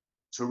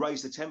to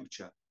raise the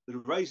temperature. The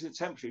raising the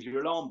temperature is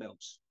your alarm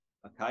bells,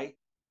 okay.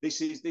 This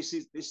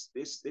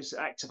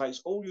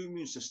activates all your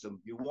immune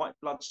system, your white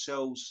blood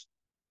cells,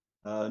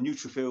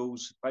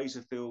 neutrophils,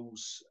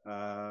 basophils,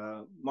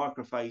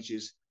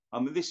 macrophages. I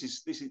mean, this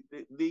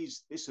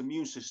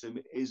immune system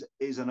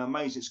is an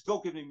amazing. It's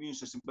God-given immune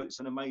system, but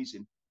it's an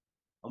amazing.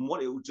 And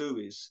what it will do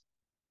is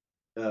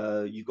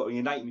you've got an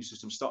innate immune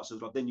system starts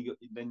to then you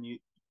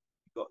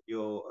got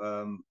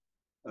your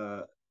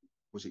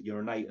was it your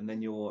innate and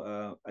then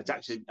your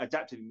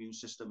adaptive immune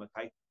system,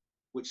 okay,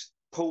 which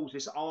pulls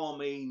this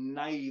army,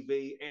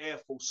 navy, air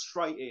force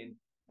straight in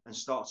and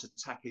starts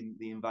attacking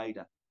the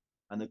invader.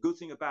 And the good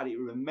thing about it, it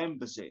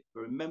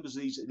remembers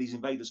these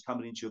invaders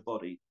coming into your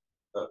body.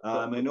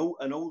 And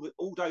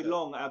all day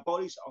long, our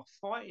bodies are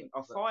fighting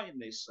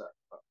this.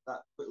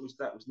 That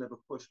was never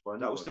pushed by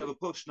nobody. That was never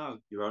pushed. No,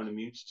 your own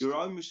immune system. Your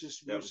own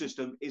immune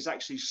system is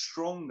actually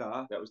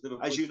stronger. That was never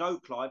pushed. As you know,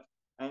 Clive,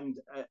 and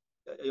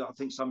I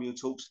think some of your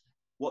talks.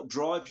 What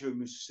drives your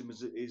immune system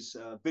is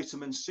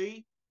vitamin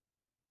C.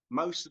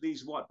 Most of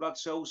these white blood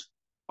cells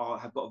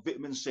have got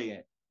vitamin C in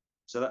it,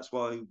 so that's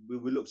why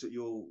we looked at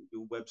your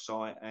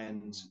website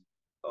and.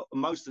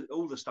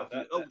 All the stuff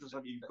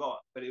you've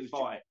got, but it was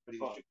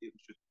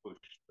just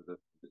pushed for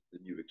the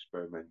new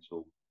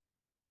experimental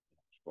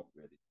spot,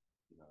 really.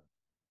 You know,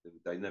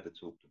 they never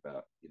talked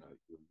about your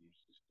immune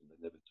system. They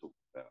never talked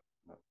about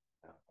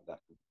how that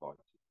can fight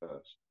it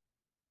first.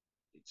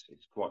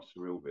 It's quite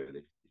surreal,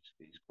 really.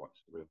 It's quite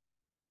surreal.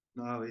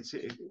 No,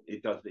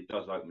 it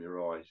does open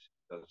your eyes.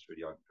 It does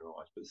really open your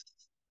eyes,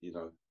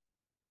 but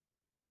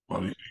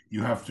Well,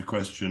 you have to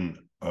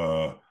question.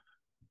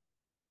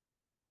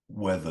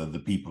 Whether the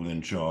people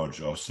in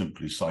charge are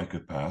simply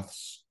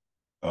psychopaths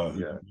who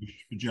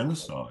wish for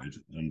genocide.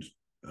 And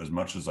as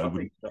much as I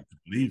wouldn't like to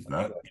believe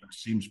that, it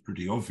seems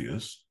pretty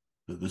obvious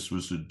that this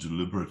was a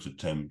deliberate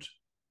attempt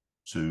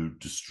to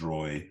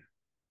destroy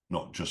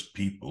not just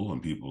people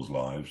and people's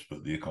lives,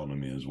 but the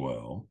economy as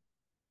well.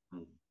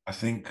 I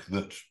think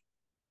that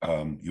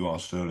you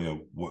asked earlier,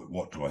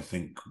 what do I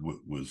think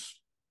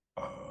was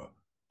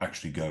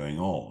actually going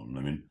on?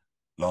 I mean,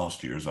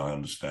 last year, as I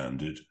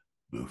understand it,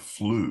 the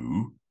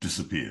flu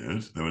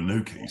disappeared. There were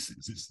no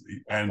cases,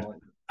 and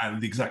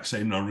the exact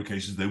same number of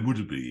cases there would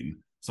have been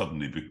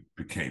suddenly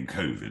became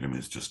COVID. I mean,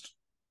 it's just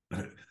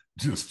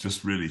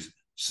really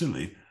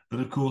silly.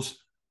 But of course,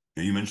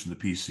 you mentioned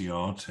the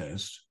PCR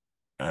test,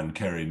 and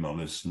Kerry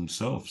Mullis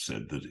himself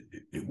said that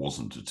it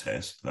wasn't a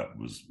test; that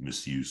was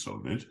misuse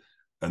of it.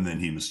 And then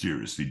he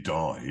mysteriously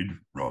died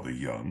rather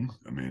young.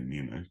 I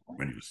mean,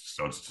 when he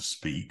started to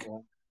speak.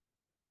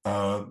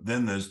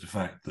 Then there's the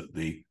fact that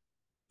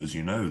as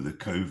you know, the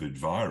COVID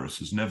virus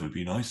has never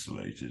been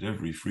isolated.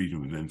 Every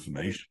freedom of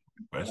information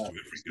request to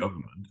every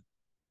government,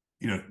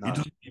 it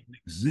doesn't even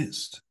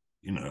exist.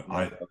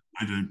 I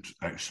don't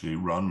actually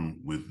run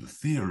with the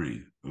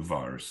theory of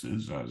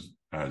viruses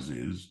as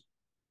is.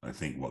 I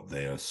think what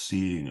they are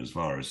seeing as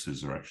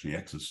viruses are actually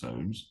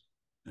exosomes.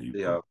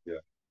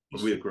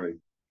 We agree.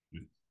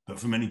 But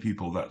for many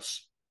people,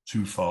 that's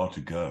too far to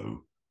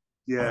go.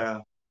 Yeah.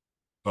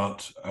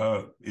 But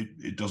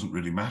it doesn't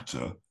really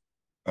matter.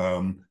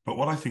 But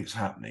what I think is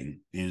happening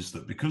is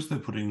that because they're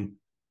putting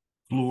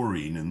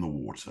fluorine in the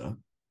water,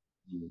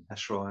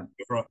 that's right,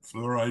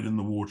 fluoride in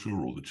the water,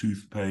 or the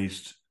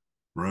toothpaste,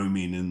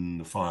 bromine in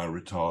the fire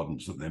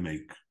retardants that they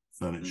make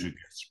furniture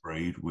get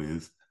sprayed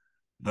with,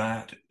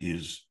 that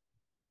is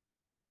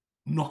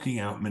knocking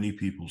out many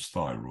people's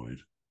thyroid,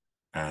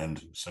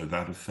 and so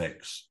that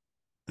affects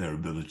their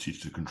ability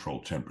to control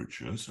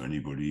temperature. So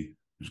anybody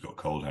who's got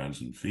cold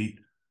hands and feet.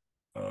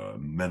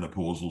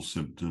 Menopausal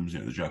symptoms.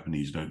 The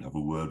Japanese don't have a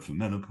word for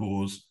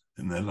menopause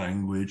in their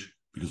language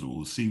because of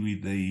all the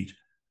seaweed they eat.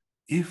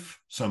 If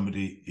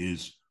somebody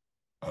is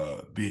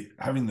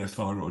having their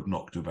thyroid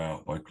knocked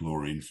about by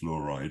chlorine,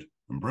 fluoride,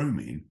 and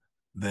bromine,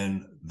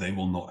 then they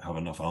will not have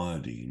enough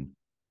iodine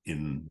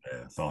in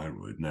their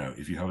thyroid. Now,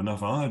 if you have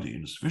enough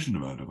iodine, a sufficient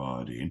amount of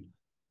iodine,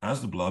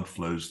 as the blood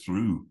flows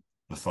through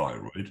the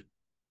thyroid,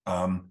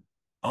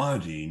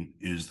 iodine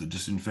is the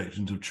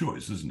disinfectant of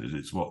choice, isn't it?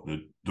 It's what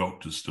the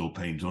doctors still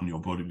paint on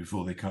your body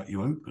before they cut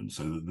you open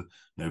so that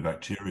no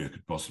bacteria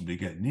could possibly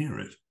get near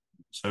it.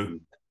 So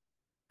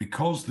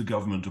because the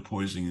government are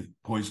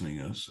poisoning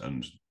us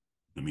and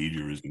the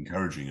media is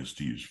encouraging us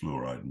to use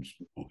fluoride and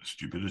all this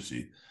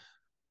stupidity,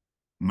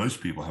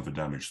 most people have a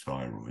damaged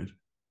thyroid,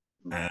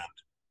 and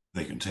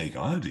they can take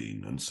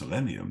iodine and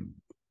selenium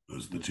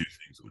as the two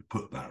things that would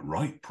put that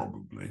right,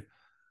 probably.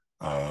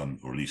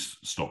 Or at least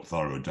stop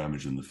thyroid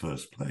damage in the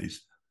first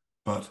place.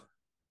 But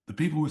the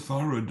people with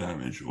thyroid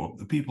damage, or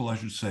the people, I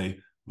should say,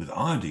 with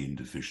iodine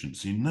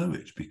deficiency, know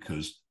it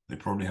because they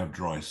probably have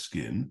dry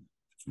skin.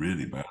 It's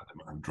really bad. They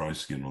might have dry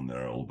skin on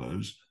their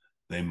elbows.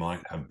 They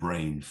might have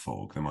brain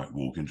fog. They might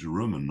walk into a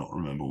room and not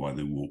remember why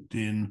they walked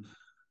in.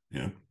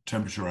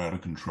 Temperature out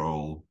of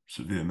control,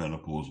 severe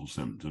menopausal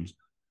symptoms.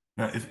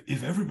 Now,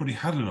 if everybody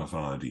had enough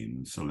iodine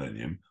and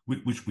selenium,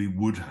 which we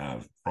would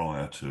have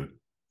prior to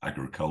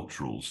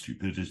agricultural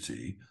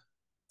stupidity,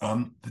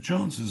 the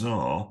chances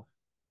are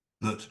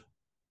that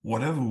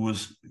whatever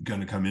was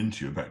going to come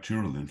into your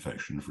bacterial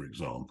infection, for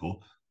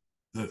example,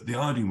 the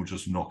iodine would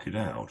just knock it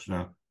out.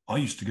 Now, I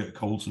used to get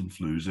colds and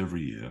flus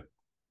every year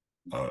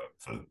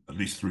for at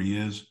least 3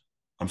 years.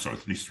 I'm sorry,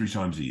 at least 3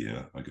 times a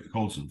year. I get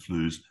colds and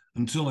flus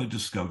until I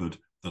discovered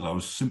that I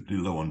was simply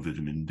low on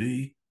vitamin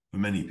D. For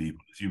many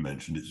people, as you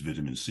mentioned, it's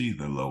vitamin C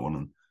they're low on,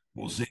 and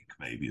or zinc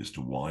maybe as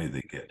to why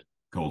they get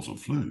colds or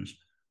flus.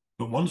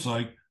 But once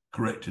I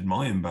corrected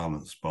my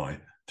imbalance by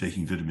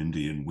taking vitamin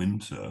D in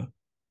winter,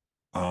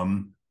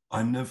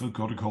 I never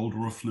got a cold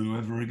or a flu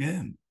ever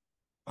again.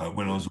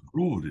 When I was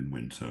abroad in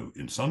winter,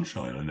 in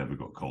sunshine, I never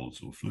got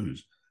colds or flus.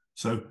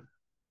 So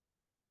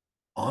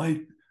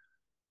I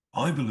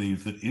I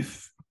believe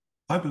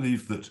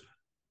that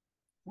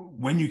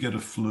when you get a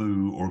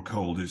flu or a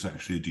cold, it's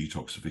actually a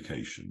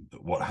detoxification.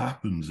 That what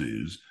happens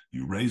is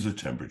you raise a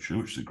temperature,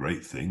 which is a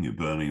great thing. You're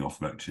burning off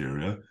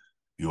bacteria.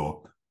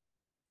 Your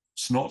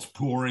snot's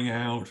pouring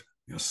out.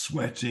 You're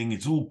sweating.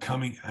 It's all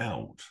coming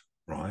out,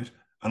 right?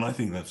 And I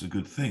think that's a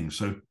good thing.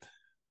 So,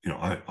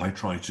 I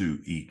try to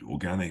eat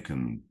organic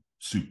and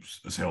soups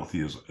as healthy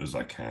as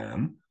I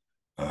can,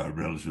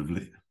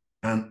 relatively,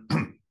 and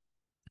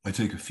I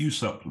take a few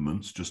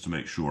supplements just to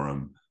make sure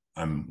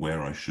I'm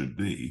where I should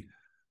be.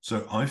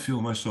 So I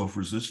feel myself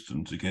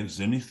resistant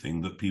against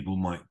anything that people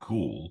might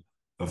call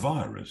a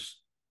virus.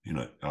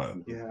 Yeah.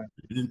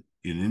 In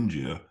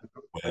India,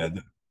 where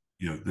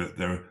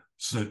there are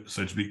so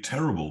to speak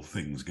terrible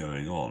things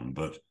going on,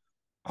 but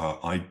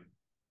I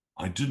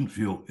didn't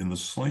feel in the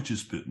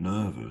slightest bit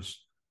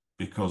nervous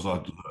because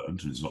I'd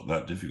learned, and it's not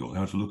that difficult,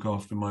 how to look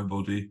after my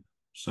body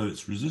so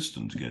it's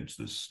resistant against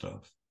this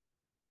stuff.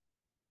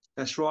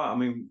 That's right. I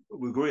mean,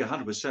 we agree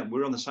 100%.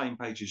 We're on the same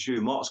page as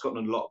you. Mark's got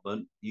an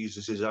allotment,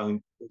 uses his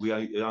own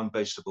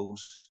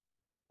vegetables.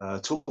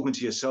 Talking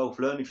to yourself,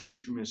 learning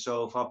from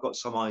yourself. I've got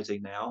some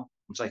iodine now.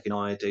 I'm taking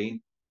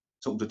iodine.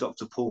 Talking to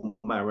Dr. Paul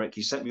Marek.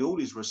 He sent me all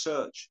his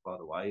research, by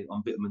the way,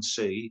 on vitamin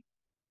C.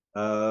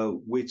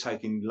 We're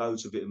taking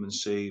loads of vitamin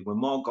C. When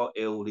Mark got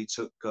ill, he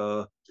took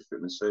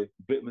vitamin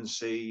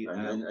C,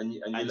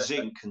 and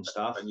zinc and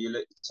stuff. And you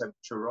let your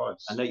temperature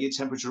rise. And let your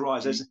temperature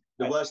rise.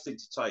 The worst thing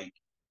to take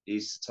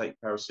is to take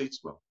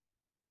paracetamol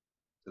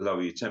to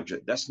lower your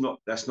temperature. That's not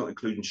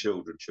including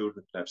children.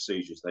 Children can have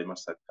seizures. They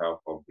must have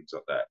Calpol and things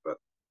like that. But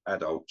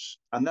adults,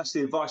 and that's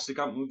the advice the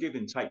government were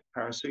giving: take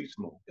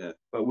paracetamol. Yeah.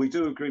 But we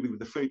do agree with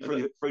the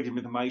freedom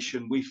of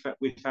information. We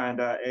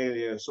found out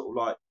earlier, sort of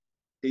like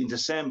in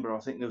December, I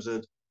think there was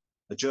a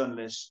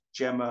journalist,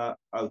 Gemma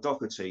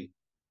O'Doherty.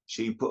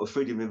 She put a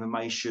freedom of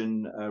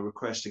information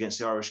request against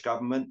the Irish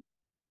government,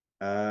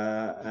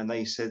 and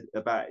they said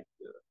about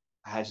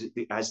has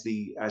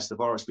the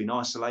virus been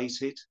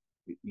isolated?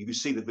 You can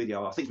see the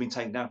video. I think it's been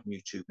taken down from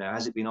YouTube now.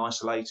 Has it been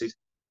isolated?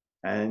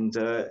 And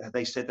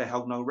they said they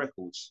hold no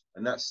records.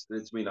 And that's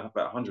been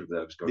about 100 of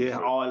those. Yeah,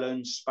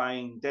 Ireland,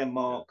 Spain,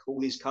 Denmark,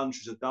 all these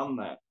countries have done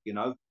that,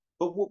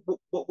 But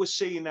what we're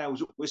seeing now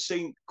is we're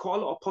seeing quite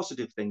a lot of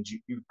positive things.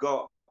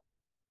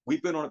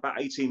 We've been on about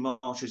 18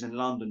 marches in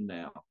London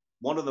now.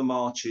 One of the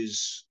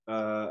marches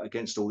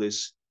against all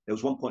this, there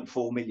was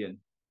 1.4 million.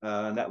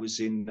 And that was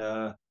in,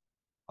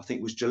 I think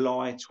it was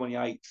July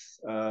 28th,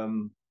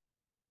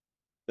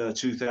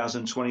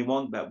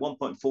 2021, about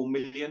 1.4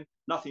 million.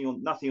 Nothing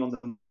on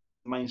the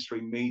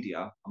mainstream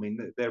media. I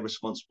mean, they're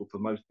responsible for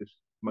most of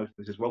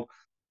this as well.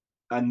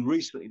 And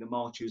recently, the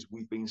marches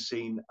we've been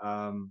seeing,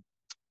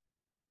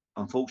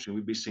 unfortunately,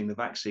 we've been seeing the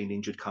vaccine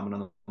injured coming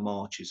on the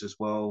marches as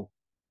well,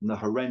 and the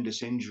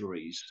horrendous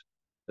injuries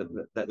that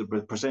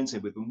they're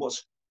presented with. And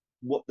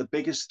what the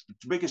biggest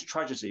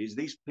tragedy is,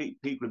 these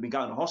people have been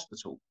going to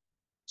hospital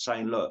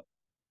saying, look,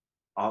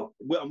 and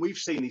we've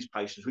seen these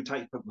patients, we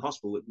take them from the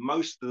hospital,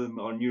 most of them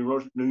are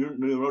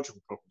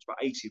neurological problems,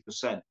 about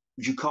 80%,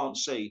 which you can't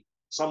see.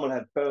 Some will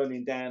have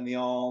burning down the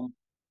arm,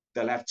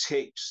 they'll have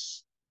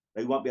tics,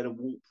 they won't be able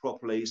to walk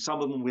properly. Some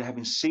of them will be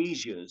having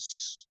seizures,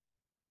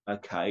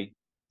 okay,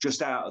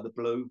 just out of the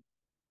blue.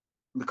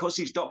 And because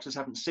these doctors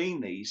haven't seen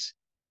these,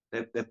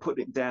 they're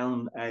putting it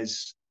down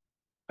as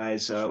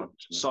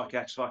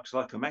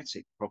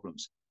psychomatic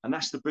problems. And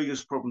that's the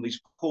biggest problem these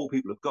poor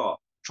people have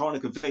got, trying to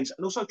convince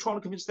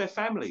their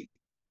family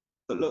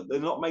that, look, they're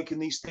not making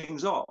these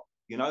things up.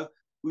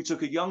 We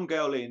took a young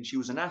girl in, she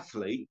was an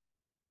athlete,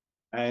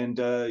 and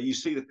you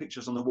see the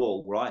pictures on the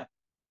wall, right?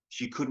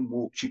 She couldn't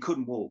walk.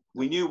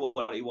 We knew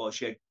what it was.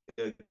 She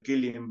had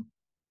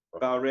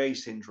Guillain-Barré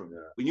syndrome.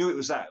 Yeah. We knew it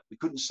was that. We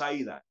couldn't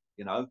say that,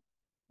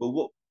 But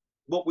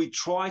what we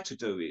try to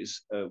do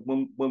is,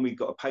 when we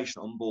got a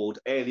patient on board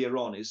earlier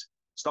on, is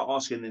start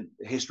asking the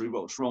history,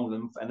 what's wrong with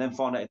them, and then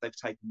find out if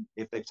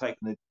they've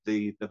taken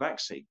the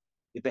vaccine.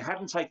 If they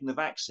haven't taken the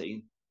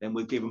vaccine, then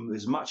we'll give them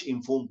as much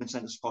informed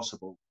consent as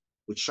possible.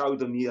 We'd show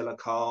them the yellow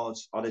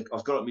cards. I've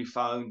got it on my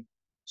phone.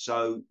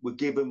 So we'll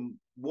give them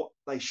what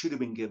they should have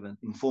been given,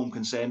 informed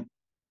consent.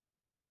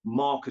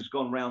 Mark has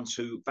gone round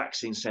to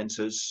vaccine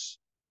centres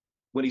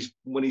when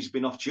he's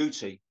been off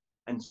duty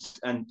and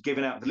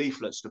giving out the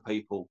leaflets to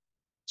people,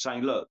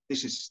 saying, look,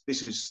 this is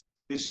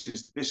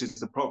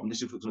the problem.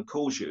 This is what's going to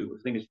cause you.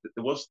 The thing is,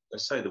 there was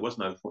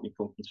no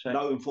informed consent.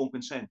 No informed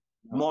consent.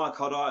 No.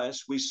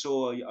 Myocarditis. We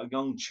saw a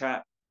young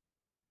chap.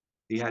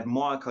 He had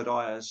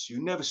myocarditis.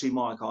 You never see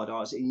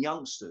myocarditis in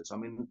youngsters. I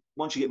mean,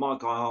 once you get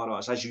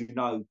myocarditis, as you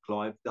know,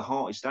 Clive, the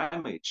heart is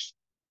damaged.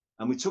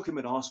 And we took him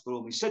in the hospital,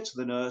 and we said to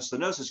the nurse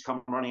has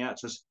come running out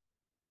to us.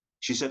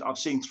 She said, I've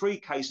seen 3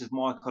 cases of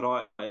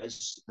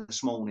myocarditis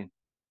this morning.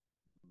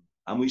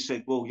 And we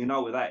said, well, you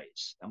know what that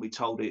is? And we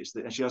told her it's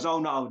that. And she goes, oh,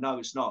 no,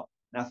 it's not.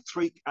 Now,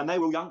 and they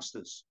were all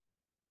youngsters.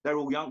 They're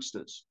all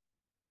youngsters.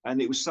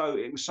 And it was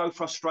so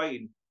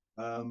frustrating.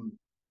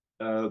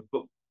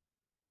 But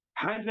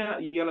handing out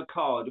a yellow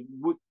card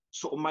would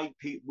sort of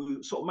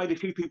made a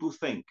few people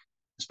think,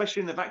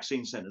 especially in the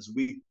vaccine centres.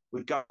 We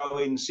would go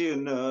in, see a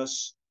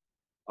nurse.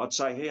 I'd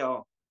say, here,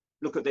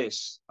 look at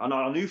this. And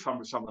I knew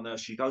from a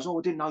nurse. She goes, oh,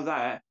 I didn't know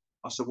that.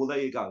 I said, well, there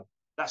you go.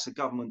 That's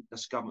government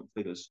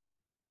figures.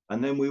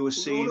 And then we were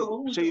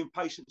seeing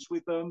patients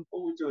with all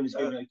we're doing is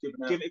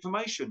giving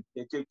information.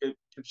 Yeah,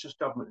 it's just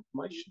government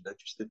information. They're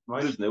just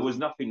information. There was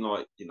nothing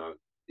like,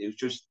 it was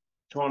just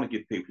trying to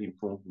give people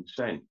informed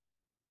consent.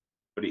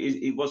 But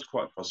it was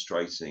quite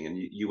frustrating. And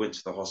you went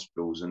to the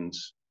hospitals and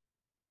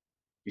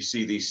you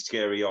see these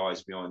scary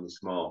eyes behind this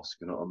mask.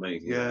 You know what I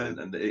mean? Yeah.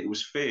 And it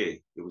was fear.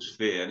 It was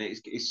fear, and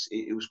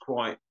it was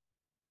quite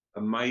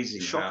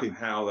amazing, shocking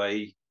how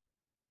they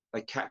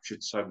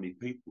captured so many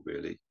people.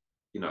 Really,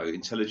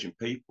 intelligent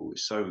people.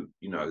 It's so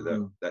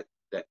that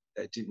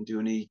didn't do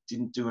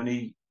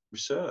any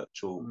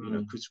research or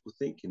critical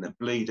thinking. That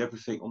bleed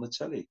everything on the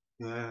telly.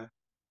 Yeah.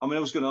 I mean, I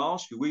was going to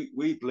ask you.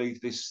 We believe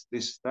this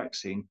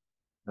vaccine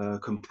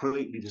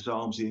completely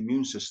disarms the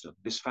immune system.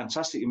 This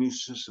fantastic immune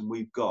system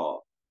we've got,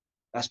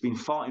 that's been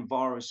fighting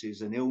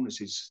viruses and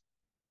illnesses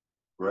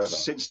forever.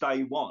 Since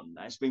day one.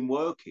 That's been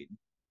working.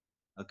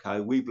 Okay,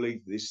 we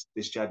believe this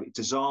jab, it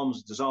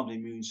disarms the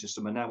immune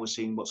system, and now we're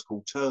seeing what's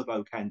called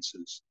turbo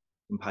cancers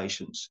in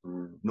patients.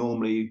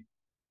 Normally,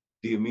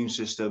 the immune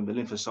system, the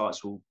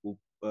lymphocytes will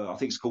I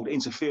think it's called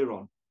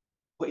interferon,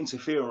 put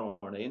interferon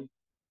in,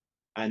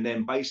 and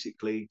then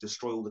basically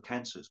destroy all the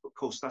cancers. But of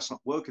course, that's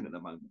not working at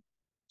the moment.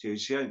 So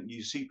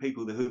you see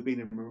people who have been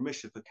in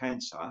remission for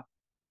cancer,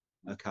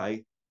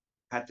 okay,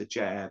 had the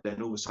jab,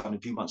 then all of a sudden, a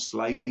few months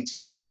later,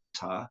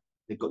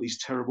 they've got these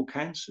terrible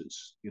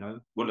cancers.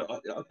 Well,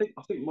 I think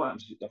what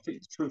happens is, I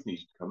think the truth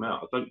needs to come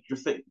out. Do you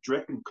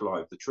reckon,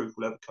 Clive, the truth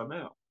will ever come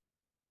out?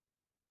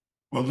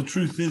 Well, the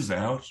truth is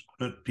out,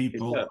 but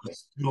people are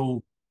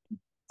still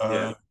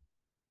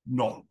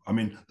not. I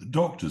mean, the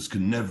doctors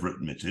can never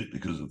admit it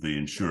because of the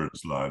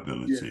insurance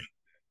liability.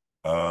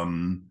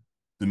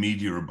 The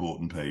media are bought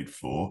and paid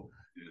for.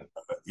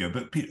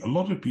 But a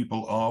lot of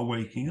people are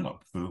waking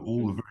up for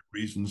all the very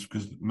reasons,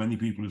 because many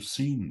people have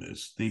seen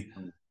this.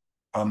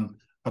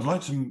 I'd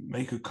like to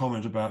make a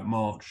comment about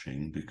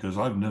marching, because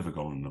I've never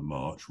gone on a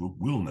march.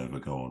 We'll never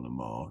go on a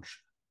march,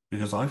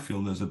 because I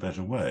feel there's a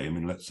better way. I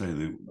mean, let's say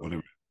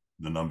whatever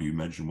the number you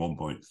mentioned,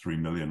 1.3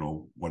 million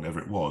or whatever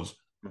it was.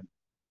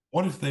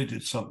 What if they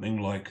did something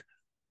like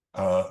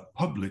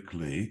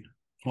publicly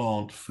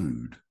plant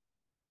food?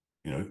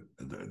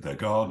 Their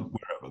garden,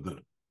 wherever,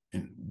 that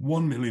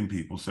 1 million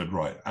people said,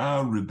 right,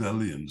 our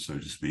rebellion, so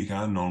to speak,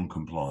 our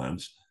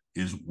non-compliance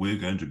is we're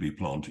going to be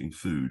planting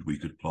food. We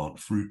could plant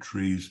fruit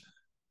trees.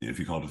 If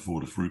you can't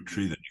afford a fruit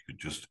tree, then you could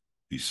just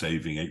be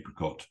saving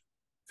apricot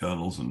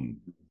kernels and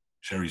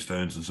cherry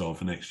stones and so on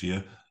for next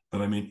year.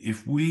 But I mean,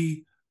 if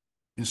we,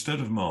 instead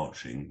of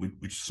marching,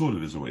 which sort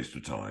of is a waste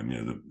of time,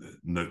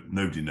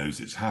 nobody knows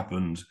it's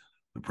happened,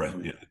 the press,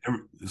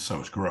 there's so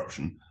much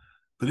corruption.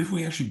 But if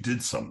we actually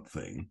did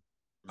something,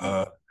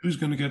 who's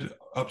going to get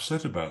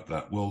upset about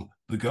that? Well,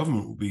 the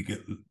government will be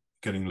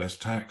getting less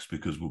tax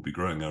because we'll be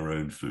growing our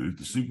own food.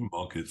 The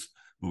supermarkets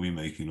will be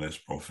making less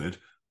profit.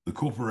 The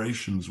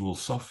corporations will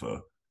suffer.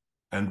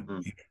 And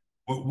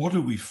what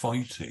are we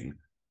fighting?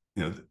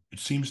 It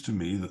seems to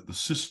me that the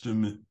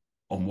system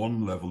on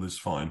one level is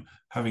fine.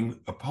 Having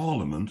a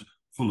parliament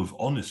full of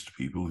honest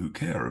people who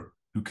care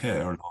and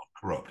aren't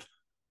corrupt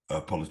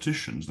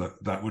politicians,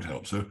 that would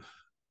help. So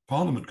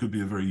parliament could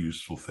be a very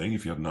useful thing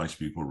if you have nice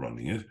people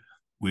running it.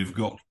 We've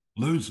got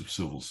loads of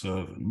civil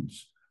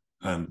servants,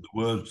 and the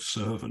word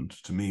servant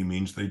to me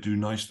means they do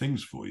nice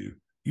things for you.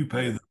 You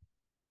pay them,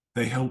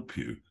 they help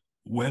you.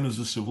 When has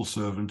a civil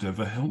servant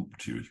ever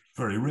helped you? It's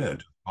very rare.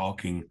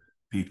 Parking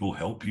people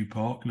help you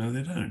park? No,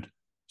 they don't.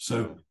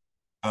 So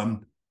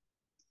the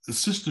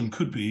system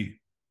could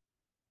be,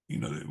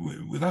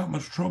 without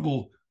much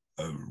trouble,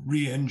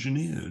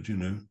 re-enginered.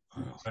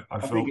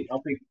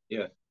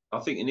 I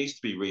think it needs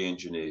to be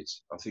re-engineered.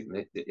 I think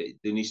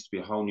there needs to be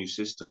a whole new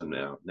system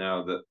now.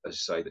 Now that, as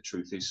I say, the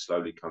truth is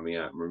slowly coming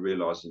out, and we're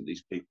realising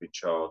these people in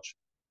charge,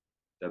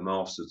 they're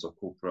masters of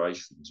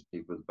corporations,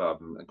 people above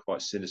them, and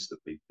quite sinister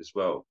people as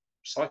well,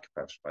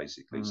 psychopaths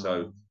basically.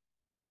 So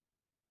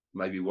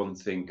maybe one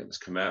thing that's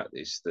come out of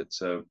this,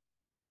 that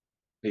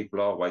people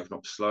are waking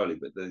up slowly,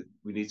 but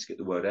we need to get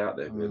the word out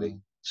there. Really,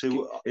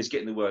 it's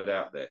getting the word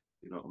out there.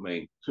 You know what I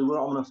mean? So we're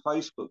on a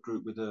Facebook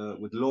group with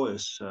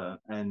lawyers,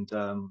 and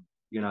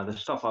the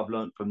stuff I've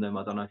learned from them.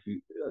 I don't know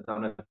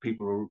if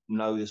people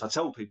know this. I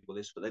tell people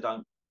this, but they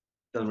don't.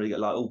 Doesn't really get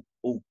like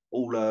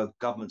all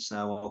governments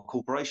now are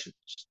corporations.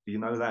 Do you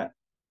know that?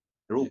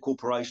 They're all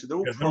corporations. They're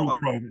all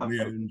privately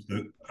owned.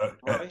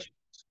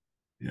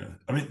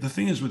 I mean, the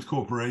thing is with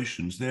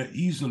corporations, they're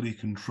easily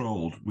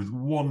controlled with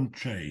one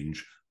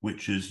change,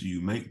 which is you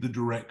make the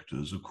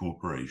directors of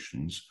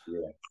corporations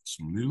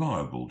personally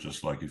liable,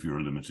 just like if you're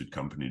a limited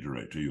company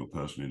director, you're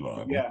personally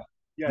liable.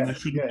 and there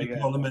shouldn't be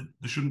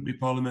there shouldn't be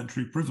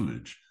parliamentary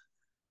privilege.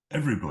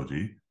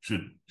 Everybody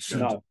should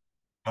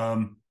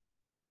um,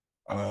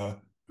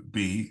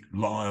 be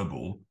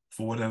liable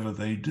for whatever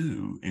they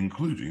do,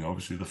 including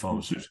obviously the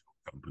pharmaceutical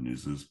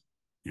companies as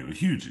a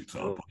huge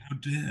example. How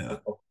dare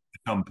the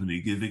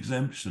company give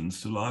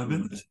exemptions to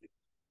liability?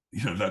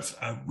 That's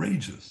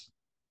outrageous.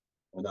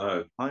 I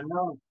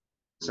know.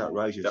 It's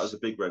outrageous. That was a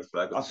big red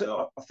flag. I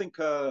think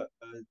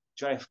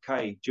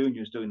JFK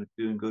Jr. is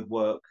doing good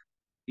work.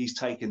 He's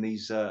taken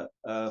these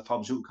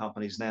pharmaceutical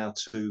companies now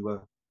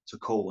to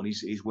court, and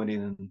he's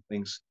winning and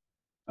things.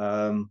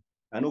 And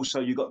also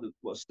you got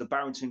the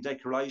Barrington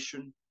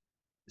Declaration,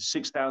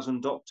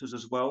 6,000 doctors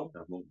as well.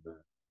 No, more than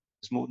that.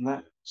 It's more than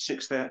that.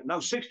 6,000. No,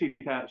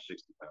 60,000.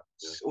 60,000.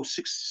 Yeah. Or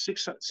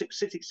 60,000.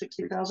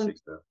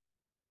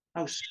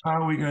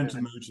 How are we going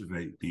to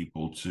motivate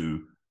people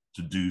to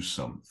do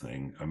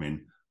something? I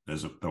mean,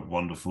 there's a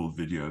wonderful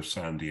video of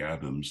Sandy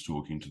Adams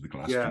talking to the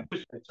Glasgow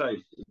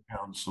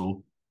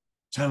Council,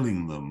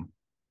 telling them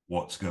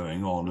what's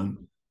going on.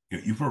 And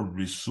you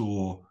probably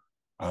saw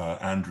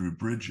Andrew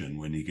Bridgen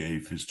when he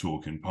gave his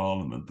talk in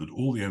Parliament, that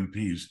all the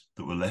MPs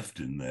that were left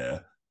in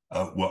there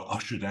were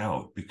ushered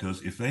out,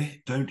 because if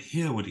they don't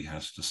hear what he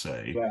has to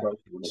say,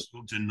 they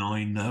still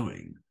deny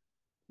knowing.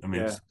 I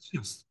mean, it's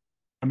just,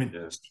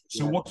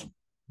 so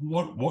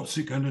what's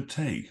it going to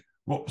take?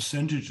 What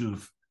percentage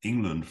of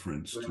England, for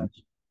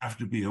instance, have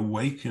to be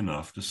awake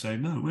enough to say,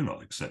 no, we're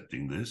not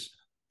accepting this?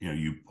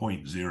 You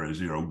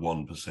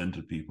 0.001%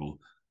 of people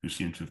who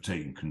seem to have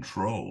taken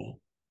control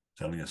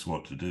telling us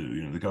what to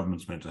do. The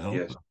government's meant to help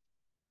us.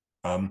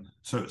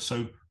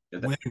 So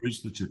where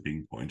is the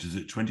tipping point? Is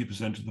it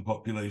 20% of the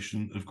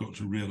population have got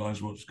to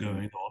realise what's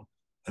going on?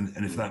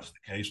 And if that's the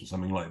case, or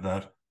something like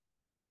that,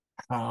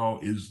 how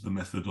is the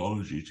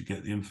methodology to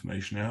get the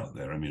information out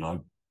there? I mean,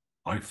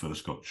 I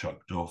first got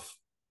chucked off.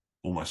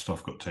 All my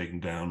stuff got taken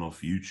down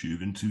off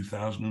YouTube in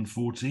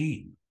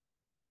 2014.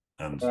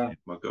 And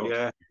my God,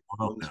 I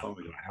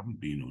haven't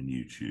been on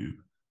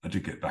YouTube. I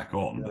did get back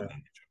on, but then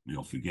they took me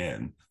off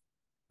again.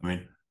 I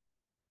mean,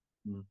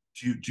 do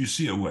you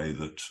see a way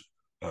that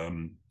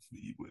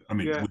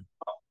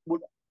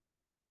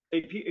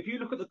if you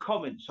look at the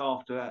comments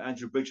after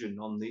Andrew Bridgen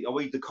I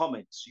read the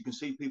comments, you can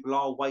see people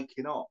are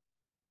waking up.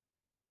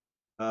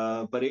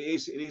 But it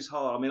is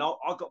hard. I mean,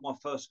 I got my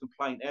first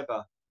complaint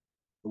ever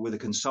with a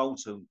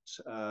consultant,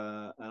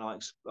 and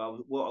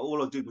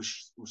all I did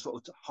was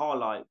sort of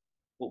highlight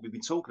what we've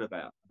been talking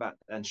about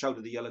and showed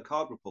her the yellow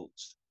card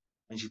reports.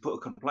 And she put a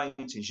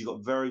complaint in. She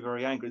got very,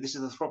 very angry. This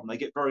is the problem. They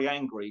get very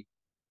angry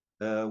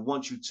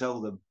once you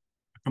tell them.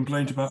 A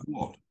complaint about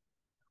what?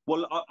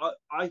 Well,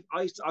 I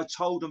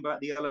told them about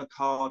the yellow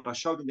card. I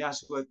showed them the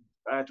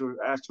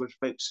asterisk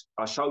fix.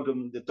 I showed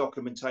them the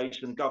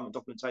documentation, government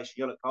documentation,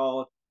 yellow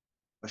card.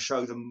 I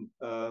showed them,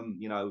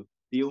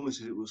 the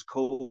illnesses it was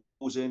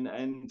causing,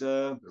 and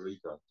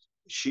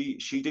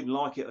she didn't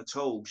like it at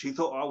all. She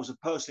thought I was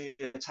personally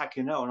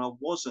attacking her, and I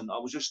wasn't. I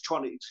was just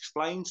trying to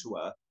explain to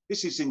her.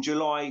 This is in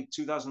July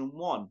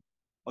 2001. I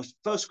was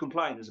first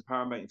complaining as a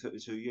paramedic in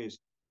 32 years.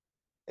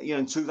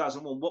 In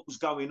 2001, what was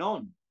going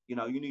on? You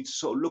need to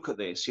sort of look at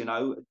this.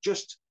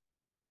 Just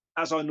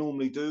as I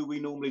normally do. We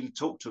normally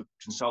talk to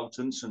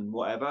consultants and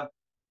whatever.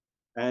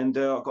 And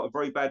I got a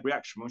very bad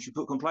reaction when she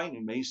put a complaint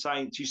in me,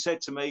 she said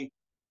to me,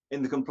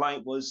 in the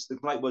complaint was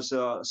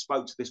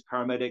spoke to this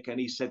paramedic, and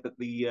he said that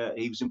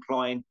he was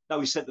implying, no,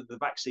 he said that the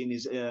vaccine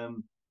is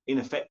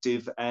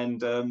ineffective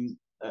and was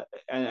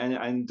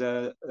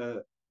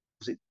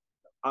it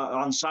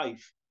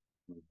unsafe?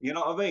 You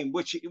know what I mean?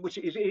 Which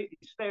is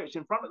it's there, it's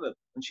in front of them,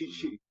 and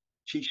she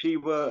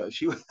I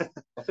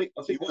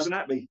think wasn't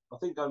happy. I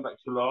think going back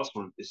to the last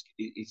one,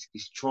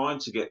 it's trying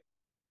to get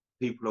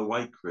people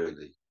awake,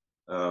 really.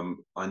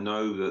 I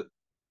know that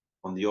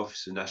on the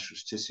Office of National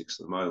Statistics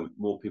at the moment,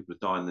 more people are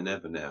dying than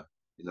ever now.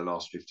 In the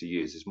last 50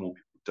 years, there's more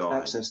people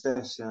dying. Access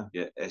tests,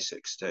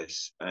 Essex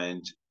tests,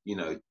 and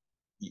you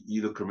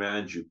look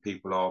around you,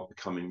 people are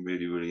becoming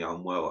really, really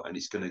unwell, and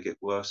it's going to get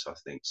worse, I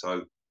think.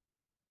 So,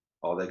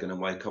 are they going to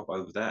wake up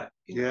over that?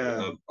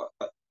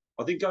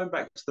 I think going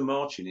back to the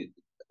marching,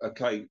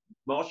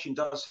 marching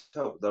does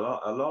help.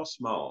 Our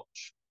last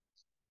march,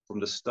 from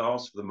the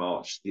start of the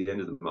march to the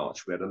end of the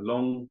march, we had a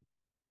long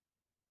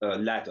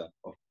ladder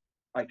of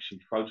actually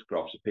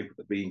photographs of people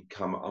that had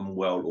become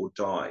unwell or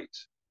died,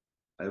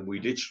 and we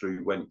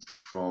literally went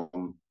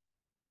from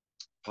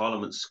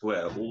Parliament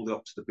Square all the way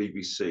up to the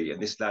BBC,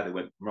 and this ladder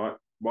went right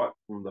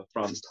from the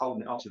front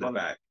to the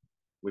back.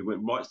 We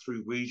went right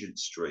through Regent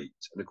Street,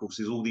 and of course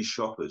there's all these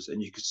shoppers,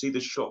 and you could see the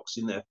shocks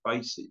in their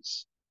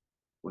faces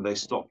when they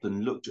stopped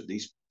and looked at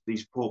these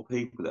poor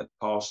people that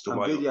passed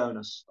away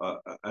and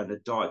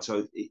had died.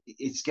 So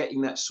it's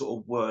getting that sort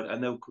of word,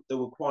 and they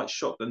were quite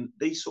shocked. And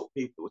these sort of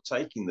people were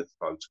taking the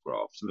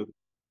photographs. Look,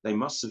 they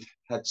must have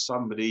had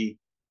somebody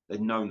they'd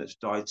known that's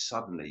died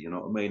suddenly. You know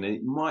what I mean? And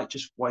it might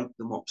just wake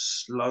them up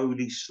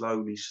slowly.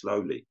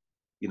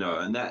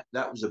 And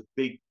that was a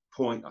big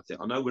point. I think.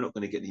 I know we're not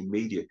going to get any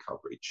media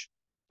coverage,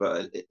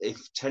 but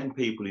if 10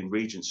 people in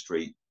Regent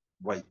Street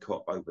wake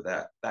up over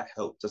that. That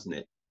helped, doesn't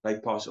it? They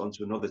pass it on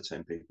to another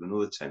 10 people,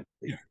 another 10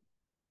 people.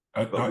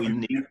 Yeah. But we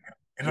need it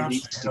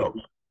absolutely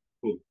helps.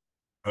 Cool.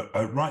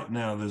 Right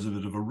now, there's a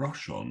bit of a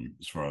rush on,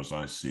 as far as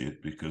I see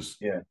it, because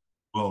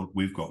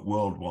we've got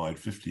worldwide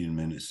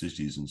 15-minute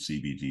cities and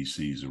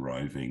CBDCs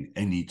arriving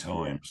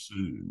anytime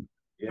soon.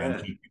 Yeah.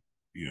 And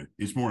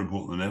it's more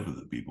important than ever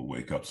that people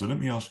wake up. So let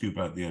me ask you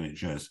about the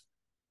NHS.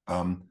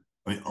 I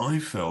mean, I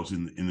felt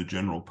in the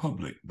general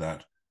public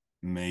that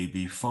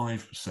maybe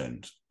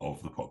 5%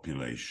 of the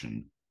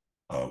population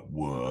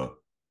were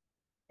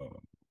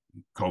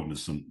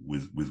cognizant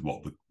with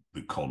what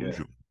the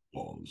conjure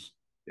was.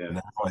 Yeah.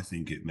 Now I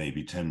think it may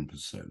be 10%.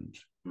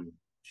 Mm.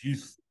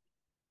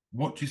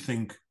 What do you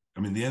think? I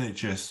mean, the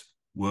NHS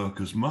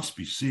workers must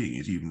be seeing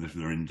it, even if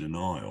they're in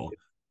denial.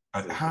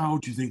 How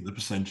do you think the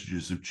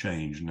percentages have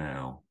changed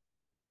now?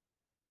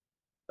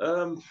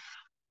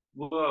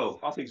 Well,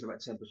 I think it's about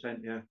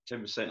 10%. Yeah,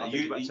 10%. I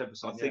think about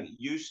 10%. I think it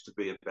used to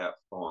be about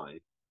 5,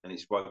 and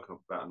it's woken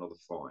up about another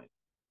 5,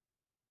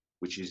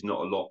 which is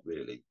not a lot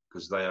really,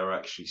 because they are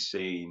actually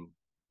seeing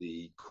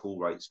the call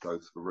rates go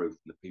through the roof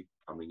and the people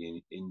coming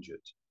in injured,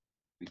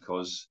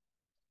 because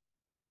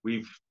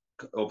we've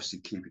obviously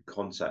keep in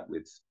contact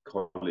with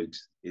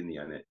colleagues in the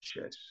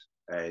NHS,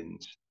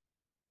 and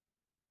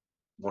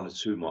 1 or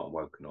 2 might have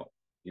woken up,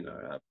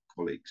 our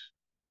colleagues,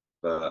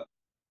 but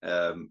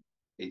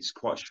it's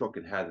quite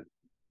shocking how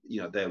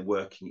they're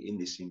working in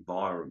this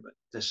environment.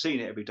 They're seeing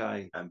it every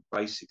day, and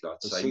basically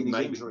I'd say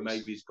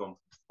maybe it's gone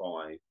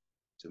from 5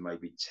 to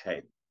maybe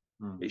 10.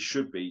 It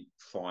should be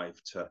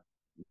 5 to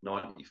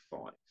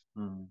 95.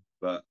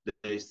 But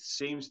there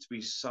seems to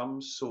be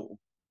some sort of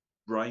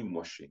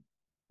brainwashing.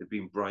 They've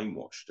been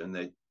brainwashed,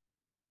 and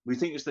we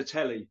think it's the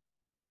telly.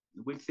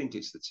 We think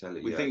it's the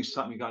telly. We think it's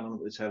something going on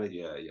with the telly.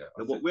 Yeah.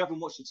 We haven't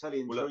watched the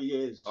telly in 3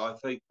 years. I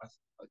think, and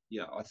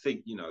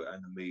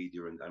the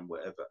media and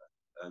whatever,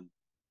 and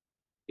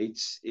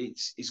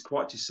it's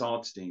quite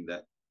disheartening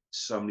that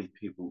so many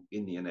people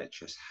in the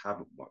NHS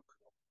haven't woken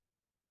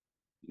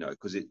up.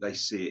 Because they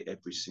see it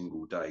every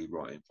single day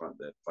right in front of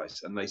their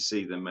face, and they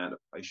see the amount of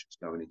patients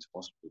going into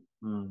hospital.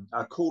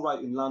 Our call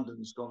rate in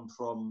London's gone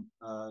from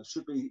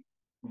should be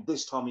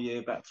this time of year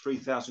about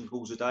 3,000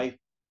 calls a day.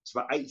 It's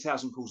about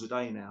 8,000 calls a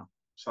day now.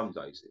 Some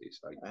days it is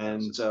 8,000.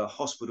 And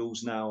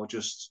hospitals now are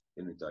just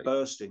in the day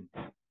bursting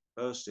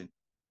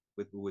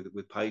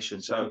with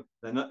patients. So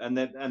they're not,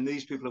 and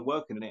these people are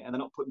working in it, and they're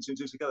not putting 2 and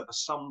 2 together for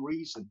some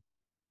reason.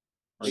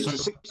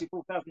 It's a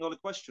 $64,000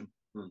 question.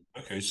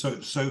 Okay, so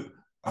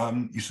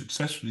you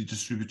successfully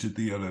distributed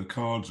the yellow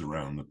cards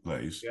around the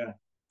place. Yeah.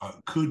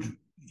 Could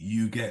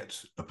you get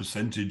a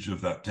percentage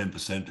of that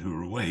 10% who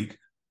are awake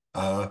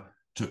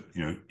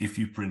if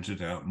you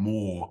printed out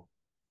more,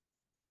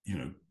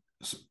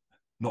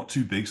 not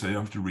too big, so you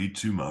don't have to read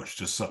too much,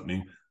 just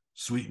something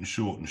sweet and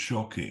short and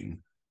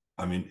shocking.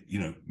 I mean,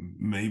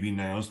 maybe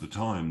now's the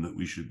time that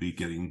we should be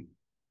getting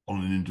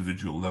on an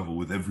individual level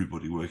with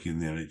everybody working in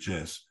the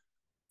NHS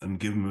and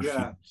give them a few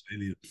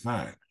salient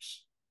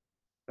facts.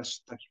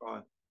 That's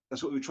right.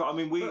 That's what we try. I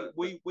mean,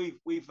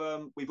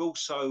 we've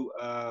also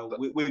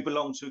we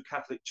belong to a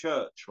Catholic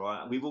Church,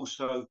 right? And we've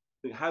also,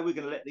 how are we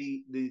going to let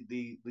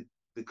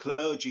the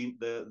clergy,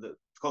 the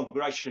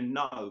congregation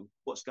know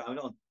what's going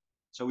on?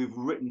 So we've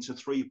written to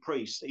 3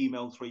 priests,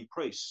 emailed 3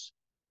 priests,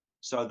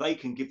 so they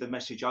can give the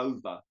message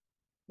over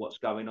what's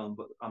going on.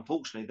 But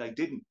unfortunately, they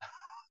didn't.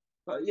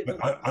 But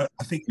I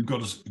think you've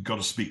got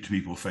to speak to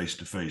people face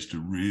to face to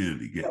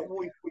really get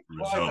we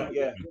results.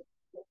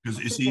 Because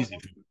it's easy.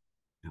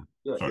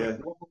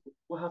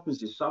 What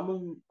happens is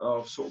someone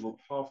are sort of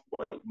half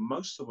awake,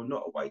 most of them are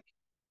not awake,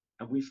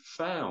 and we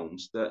found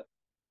that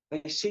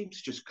they seem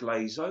to just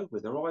glaze over,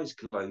 their eyes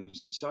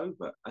glaze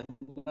over, and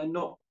they're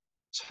not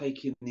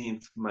taking the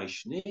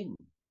information in.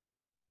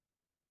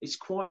 It's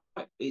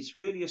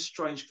really a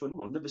strange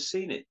phenomenon. I've never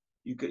seen it.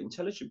 You get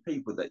intelligent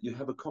people that you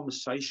have a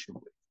conversation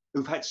with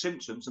who've had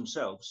symptoms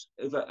themselves,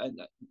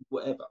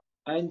 whatever,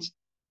 and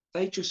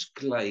they just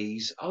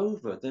glaze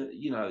over.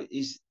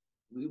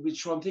 We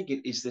try and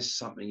thinking, is there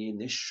something in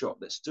this shot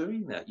that's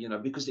doing that?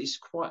 Because it's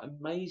quite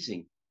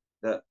amazing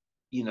that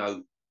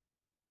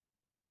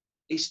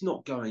it's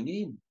not going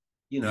in.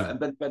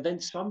 But then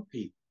some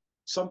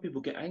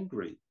people get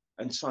angry,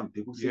 and some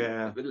people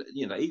think,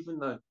 even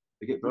though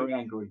they get very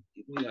angry,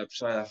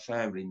 say our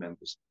family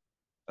members,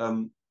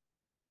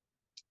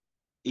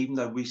 even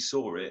though we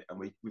saw it and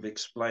we've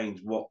explained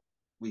what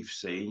we've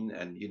seen,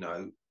 and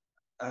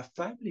our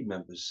family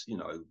members,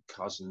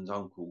 cousins,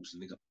 uncles,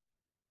 and things,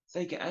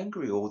 they get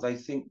angry, or they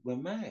think we're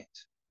mad.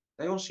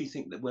 They honestly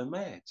think that we're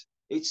mad.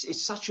 It's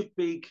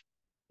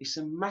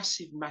a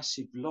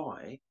massive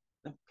lie,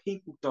 and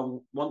people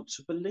don't want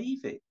to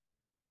believe it.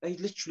 They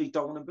literally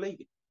don't want to believe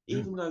it,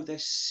 even though they're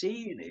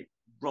seeing it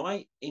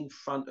right in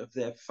front of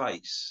their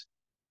face,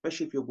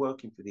 especially if you're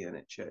working for the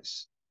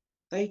NHS.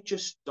 They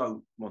just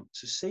don't want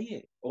to see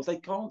it, or they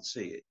can't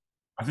see it.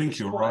 I think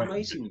you're right.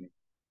 Amazing.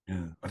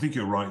 Yeah, I think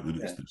you're right that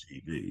it's the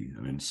TV.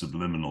 I mean,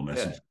 subliminal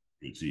message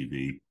through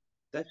TV.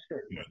 That's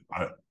it.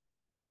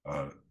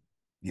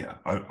 Yeah,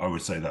 I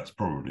would say that's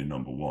probably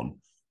number one.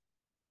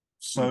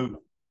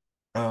 So,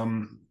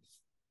 um,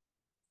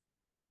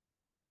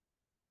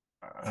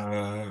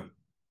 Do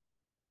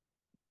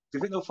you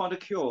think they'll find a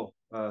cure,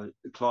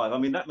 Clive? I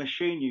mean, that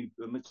machine,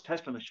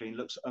 Tesla machine,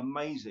 looks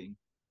amazing.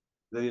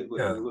 The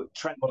yeah.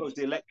 transfers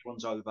the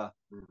electrons over.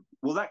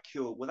 Will that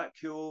cure? Will that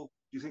cure?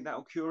 Do you think that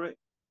will cure it?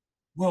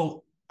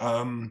 Well,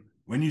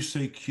 when you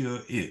say cure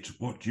it,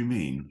 what do you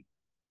mean?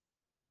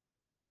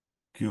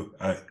 Cure?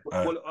 The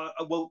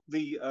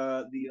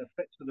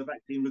effects of the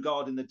vaccine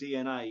regarding the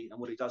DNA and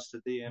what it does to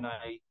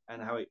DNA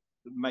and how it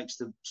makes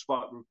the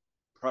spike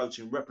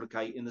protein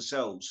replicate in the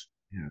cells.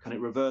 Yeah. Can it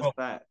reverse Well,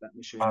 that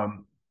machine?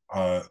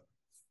 uh,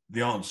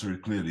 the answer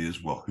clearly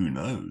is, well, who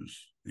knows?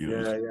 You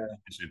know, Yeah, yeah.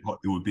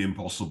 it would be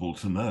impossible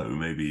to know.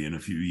 Maybe in a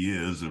few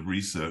years of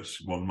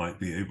research, one might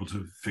be able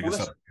to figure Well,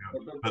 something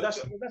out. But that's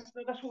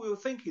what we were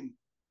thinking.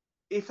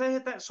 If they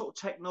had that sort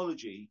of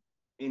technology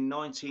in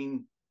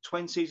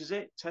 1920s, is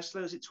it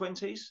Tesla? Is it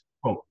 20s?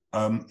 well,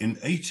 in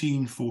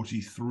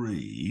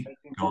 1843, Guy's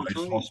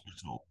 1843.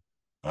 Hospital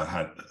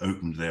had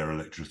opened their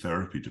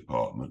electrotherapy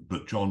department,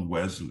 but John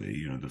Wesley,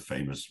 you know, the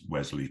famous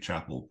Wesley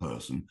Chapel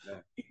person,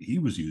 Yeah. he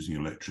was using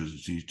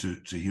electricity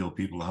to heal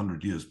people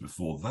 100 years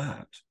before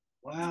that.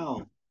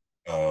 Wow.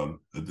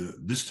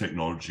 This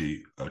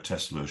technology,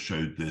 Tesla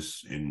showed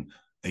this in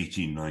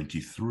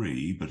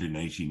 1893, but in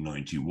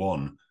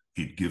 1891,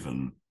 he'd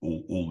given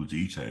all the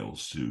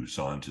details to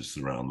scientists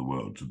around the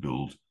world to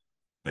build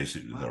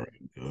basically their Wow.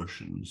 own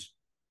versions.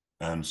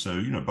 And so,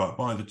 you know,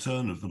 by the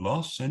turn of the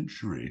last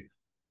century,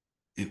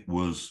 it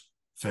was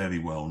fairly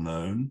well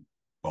known.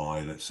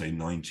 By, let's say,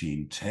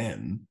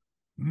 1910,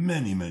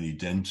 many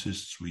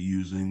dentists were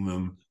using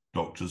them,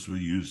 doctors were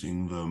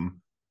using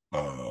them.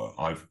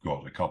 I've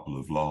got a couple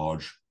of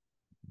large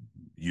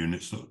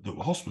units that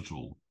were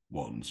hospital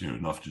ones, you know,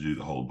 enough to do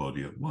the whole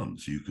body at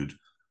once. You could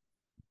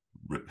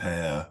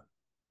repair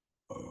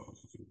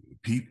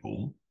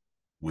people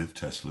with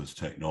Tesla's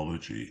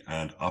technology.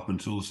 And up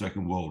until the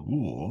Second World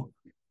War,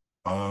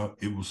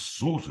 it was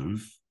sort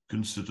of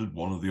considered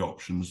one of the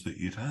options that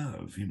you'd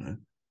have, you know,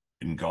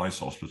 in Guy's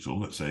Hospital,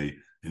 let's say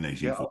in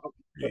Yeah,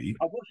 1843,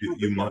 I watched your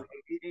you video. might.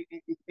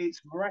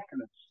 It's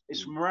miraculous.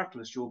 It's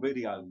miraculous, your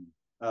video.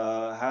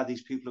 How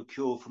these people are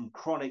cured from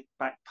chronic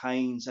back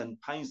pains and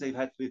pains they've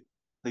had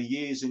for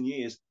years and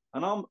years.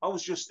 And I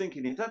was just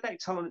thinking, if that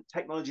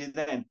technology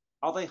then,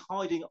 are they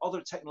hiding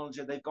other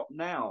technology they've got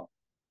now?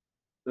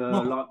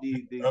 Well, Like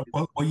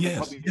well, yes,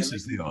 probably this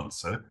is the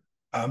answer.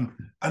 And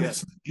yeah,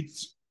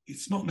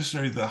 it's not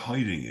necessarily they're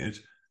hiding it.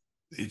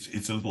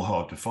 It's a little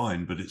hard to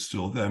find, but it's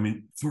still there. I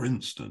mean, for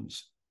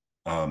instance,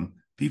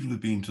 people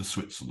who've been to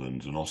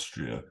Switzerland and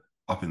Austria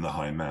up in the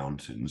high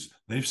mountains,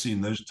 they've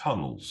seen those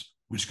tunnels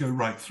which go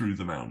right through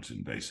the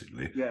mountain,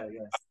 basically. yeah,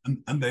 yeah.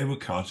 And they were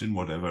cut in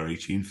whatever,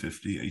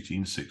 1850,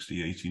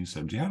 1860,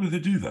 1870. How do they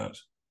do that?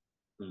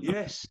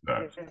 Yes,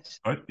 yes,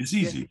 Right? It's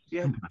yes, easy.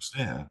 yeah. Compressed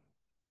air.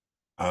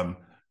 Um,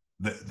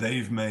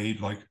 they've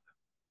made like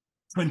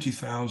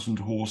 20,000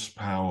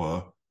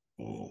 horsepower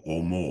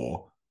or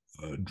more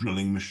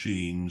drilling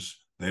machines.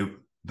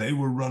 They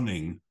were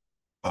running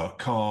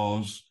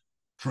cars,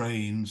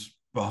 trains,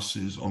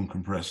 buses on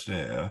compressed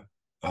air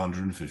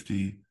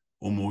 150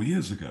 or more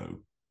years ago.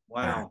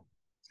 And Wow.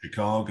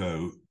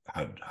 Chicago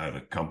had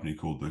a company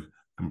called the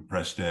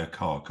Compressed Air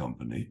Car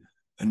Company,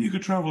 and you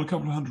could travel a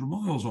couple of hundred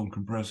miles on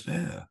compressed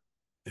air.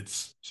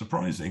 It's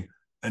surprising.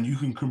 And you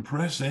can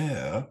compress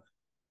air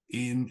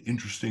in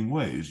interesting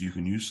ways. You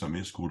can use something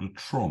that's called a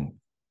trompe,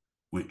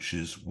 which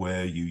is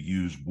where you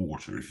use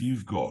water. If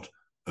you've got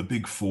a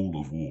big fall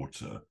of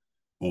water,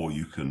 or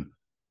you can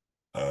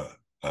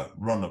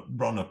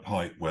run a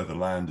pipe where the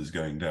land is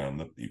going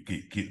down, you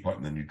keep the pipe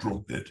and then you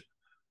drop it,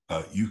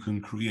 you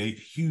can create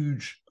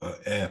huge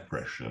air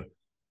pressure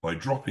by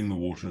dropping the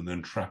water and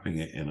then trapping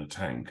it in a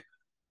tank.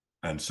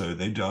 And so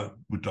they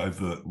would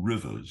divert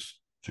rivers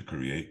to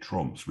create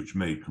trompes, which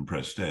made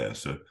compressed air.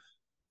 So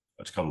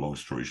to cut a long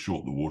story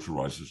short, the water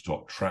rises to the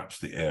top, traps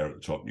the air at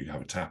the top, and you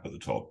have a tap at the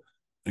top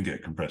and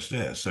get compressed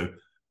air. So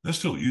they're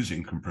still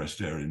using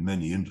compressed air in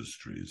many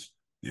industries.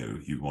 You know,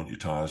 you want your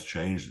tires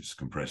changed, it's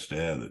compressed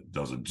air that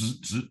does a zzz,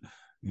 zzz,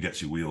 and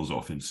gets your wheels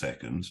off in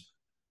seconds.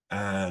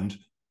 And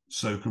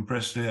so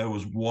compressed air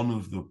was one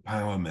of the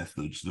power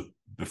methods that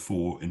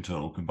before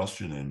internal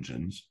combustion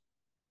engines.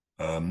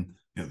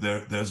 You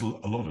know, there's a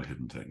lot of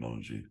hidden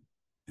technology.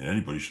 You know,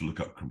 anybody should look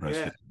up compressed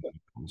Yeah. air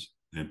vehicles.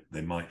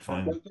 They might Uh,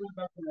 find.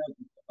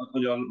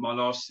 My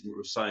last thing we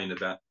were saying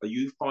about, are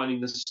you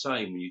finding the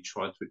same when you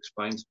try to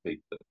explain to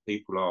people that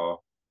people are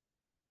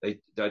they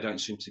don't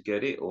seem to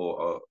get it,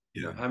 or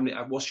you know, Yeah. how many?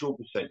 What's your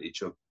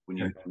percentage of when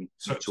Okay. you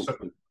talk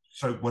to?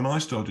 So when I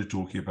started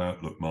talking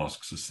about, look,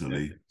 masks are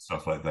silly,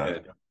 stuff like Yeah,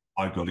 that,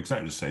 I've got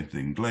exactly the same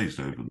thing, glazed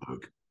over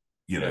look,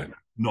 you know, yeah,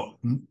 not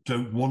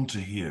don't want to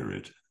hear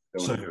it.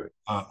 don't So want to hear it.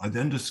 I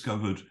then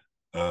discovered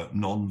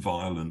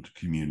non-violent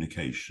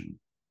communication.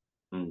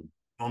 Mm.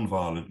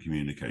 Non-violent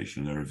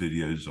communication. There are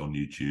videos on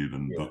YouTube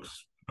and Yeah,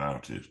 books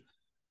about it.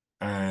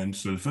 And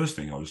so the first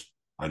thing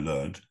I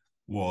learned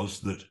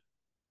was that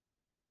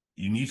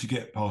you need to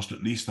get past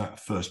at least that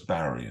first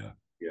barrier.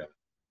 Yeah.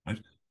 Right?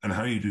 And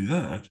how you do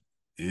that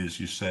is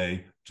you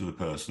say to the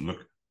person,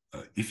 look,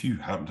 if you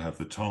happen to have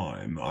the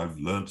time, I've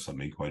learned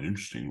something quite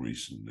interesting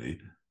recently.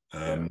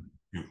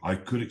 I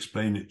could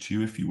explain it to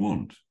you if you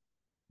want.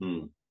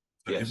 Mm.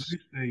 So Yes.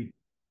 if they say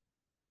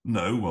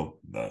no, well,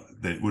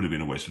 it would have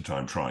been a waste of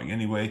time trying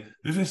anyway.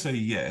 But if they say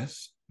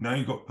yes, now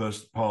you've got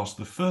past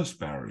the first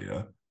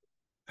barrier,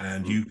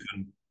 and you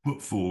can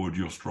put forward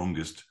your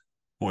strongest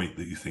point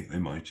that you think they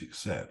might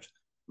accept.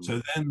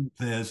 So then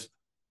there's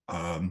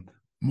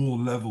more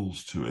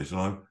levels to it,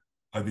 and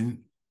I've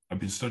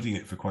been studying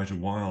it for quite a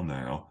while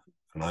now,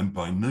 and I'm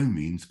by no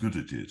means good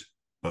at it,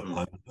 but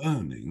I'm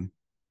learning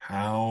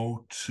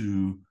how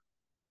to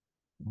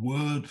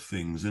word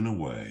things in a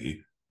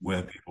way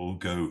where people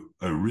go,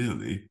 "Oh,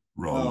 really?"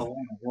 Rather,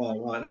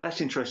 right.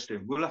 That's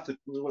interesting. We'll have to.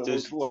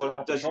 Does it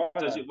work? Does it work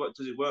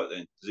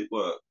then? Does it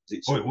work? Does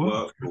it oh, sort it of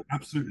works work?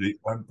 absolutely.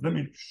 Let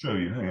me show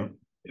you. Hang on.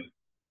 Yeah.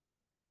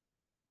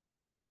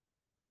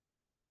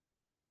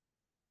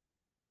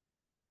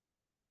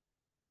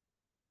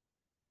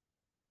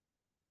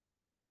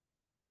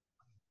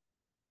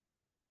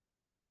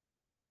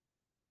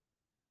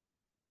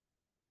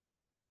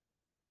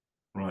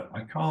 Right,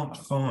 I can't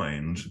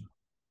find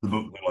the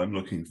book that I'm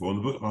looking for.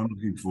 The book I'm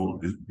looking for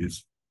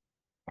is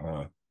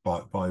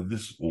by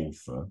this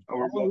author. Oh,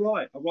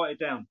 right. I'll write it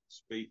down.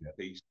 Speak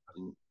peace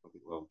and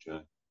public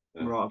welfare.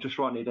 Yeah. Right, I'm just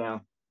writing it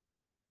down.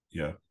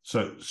 Yeah.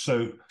 So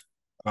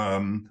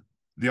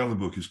the other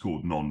book is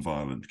called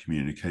Nonviolent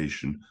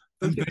Communication.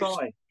 Who's it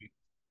by?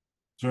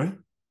 Sorry?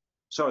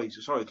 Sorry,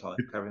 Clive.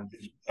 Carry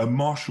on.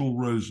 Marshall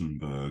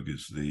Rosenberg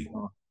is the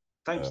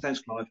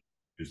thanks, Clive.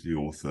 Is the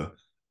author,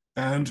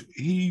 and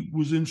he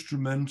was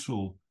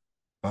instrumental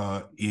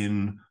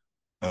in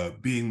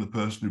being the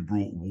person who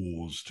brought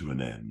wars to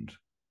an end.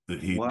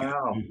 That he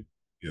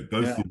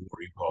both the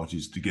warring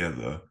parties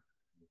together,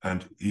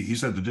 and he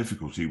said the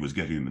difficulty was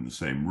getting them in the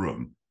same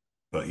room.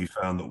 But he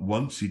found that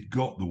once he'd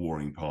got the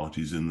warring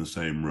parties in the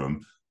same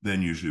room,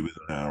 then usually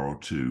within an hour or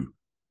two,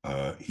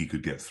 he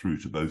could get through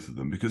to both of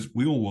them, because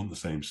we all want the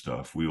same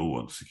stuff. We all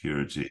want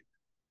security,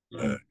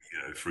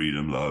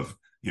 freedom, love.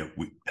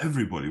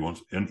 Everybody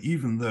wants, and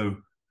even though,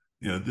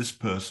 this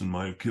person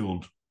might have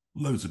killed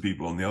loads of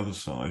people on the other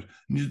side,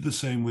 and he did the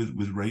same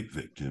with rape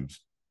victims.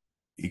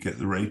 You get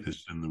the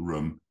rapist in the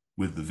room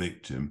with the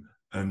victim,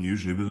 and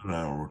usually within an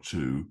hour or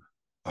two,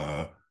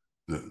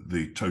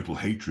 the total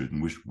hatred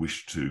and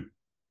wish to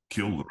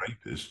kill the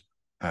rapist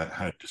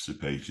had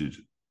dissipated.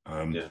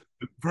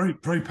 Very,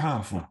 very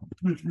powerful.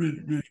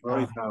 Really, really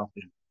very powerful.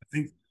 I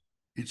think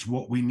it's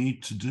what we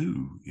need to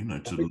do,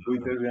 to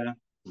learn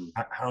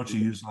how to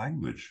use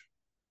language.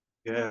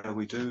 Yeah,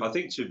 we do. I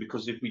think too,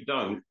 because if we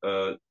don't,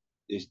 there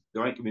ain't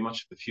going to be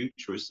much of the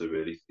future, is there,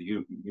 really, for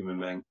human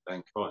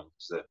mankind?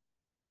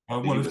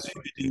 Well, if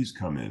CBDs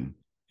come in,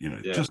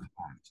 just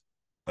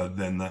that,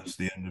 then that's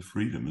the end of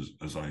freedom,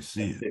 as I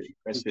see it.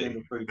 That's the end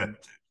of freedom.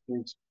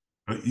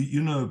 But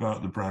you know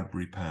about the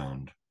Bradbury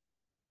pound?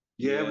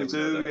 Yeah, we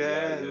do.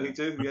 We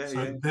do.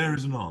 So there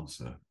is an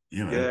answer.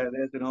 Yeah,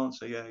 there's an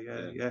answer.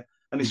 Yeah.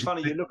 And it's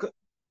funny, you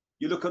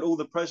look at all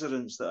the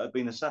presidents that have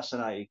been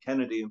assassinated,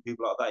 Kennedy and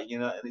people like that,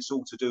 and it's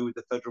all to do with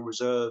the Federal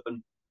Reserve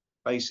and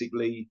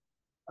basically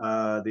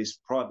this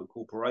private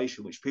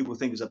corporation, which people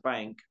think is a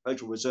bank,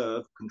 Federal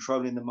Reserve,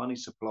 controlling the money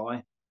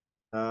supply,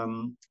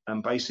 and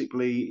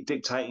basically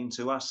dictating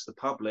to us, the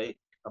public,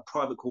 a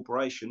private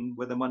corporation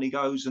where the money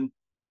goes and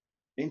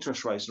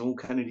interest rates. And all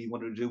Kennedy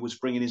wanted to do was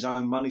bring in his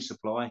own money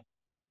supply,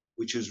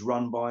 which is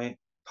run by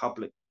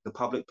the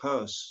public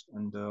purse.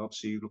 And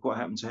obviously, look what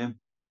happened to him.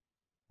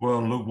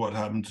 Well, look what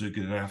happened to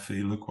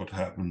Gaddafi. Look what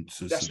happened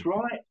to. That's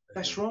right.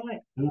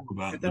 All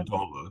about the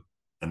dollar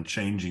and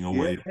changing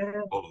away from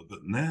the dollar.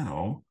 But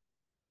now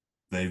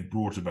they've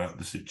brought about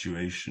the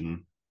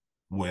situation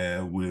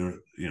where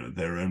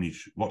they're only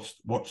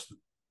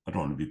I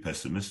don't want to be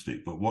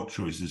pessimistic, but what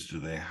choices do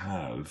they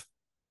have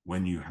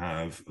when you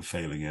have a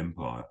failing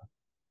empire?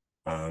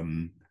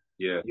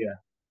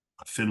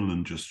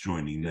 Finland just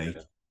joining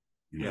NATO.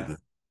 The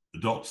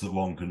dots that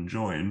one can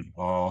join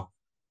are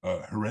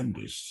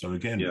horrendous. So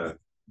again,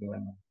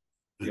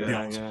 the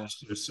answer is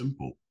so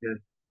simple.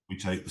 We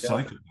take the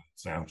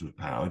psychopaths out of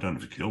power. Don't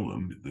have to kill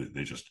them.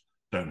 They just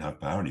don't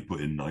have power, and you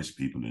put in nice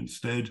people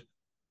instead.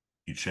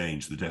 You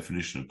change the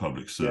definition of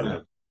public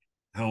service,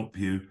 help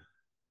you.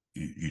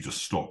 You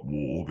just stop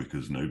war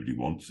because nobody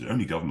wants it.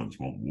 Only governments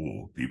want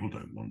war. People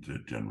don't want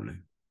it generally.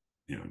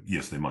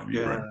 Yes, they might be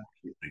brave.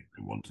 They think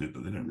they want it,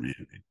 but they don't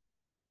really.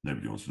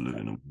 Nobody wants to live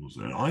in a war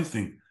zone. I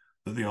think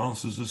that the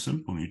answers are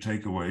simple. You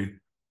take away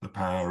the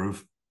power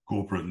of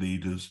corporate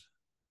leaders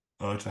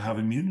to have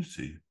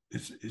immunity.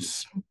 It's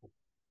simple.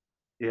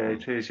 Yeah,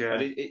 it is. Yeah,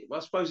 I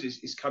suppose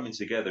it's coming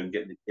together and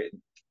getting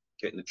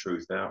the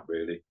truth out.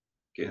 Really,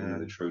 getting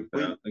the truth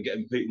out and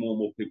getting more and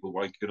more people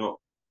waking up.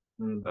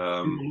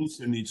 People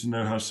also need to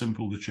know how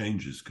simple the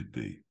changes could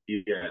be.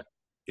 They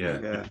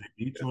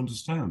need to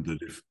understand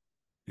that if,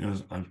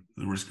 at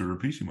the risk of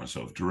repeating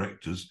myself,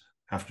 directors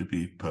have to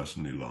be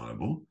personally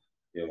liable.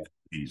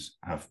 these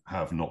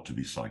have not to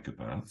be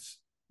psychopaths,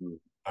 Mm.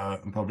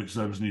 and public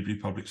servants need to be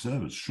public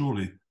servants.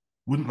 Surely,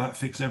 wouldn't that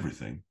fix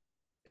everything?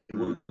 It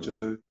would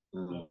do.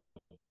 Mm.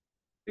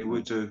 It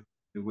would do.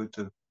 It would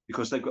do.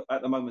 Because they've got,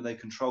 at the moment, they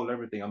control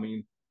everything. I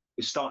mean,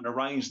 it's starting to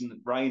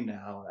rain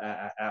now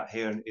out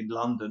here in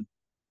London,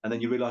 and then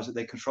you realise that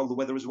they control the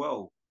weather as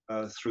well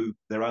through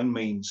their own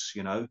means.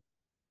 You know,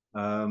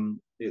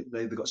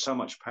 they've got so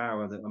much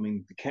power that, I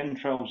mean, the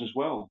chemtrails as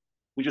well.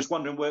 We're just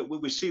wondering where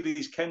we see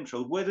these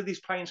chemtrails. Where do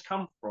these planes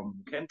come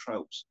from?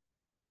 Chemtrails.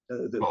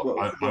 Well,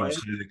 I would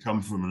say they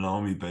come from an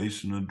army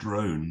base and a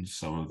drone,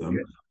 some of them.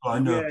 Yeah. I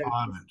know Yeah. a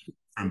pilot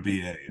from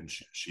BA, and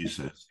she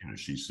says,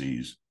 she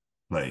sees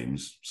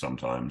planes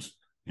sometimes,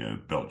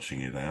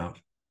 belching it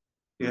out.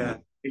 Yeah.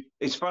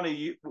 It's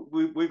funny.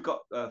 We've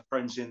got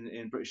friends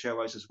in British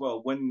Airways as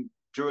well. When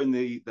during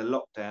the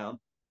lockdown,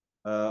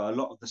 a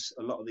lot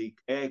of the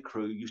air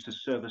crew used to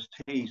serve us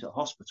teas at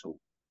hospital,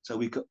 so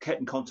we kept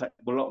in contact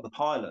with a lot of the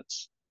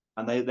pilots,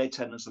 and they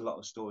tell us a lot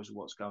of stories of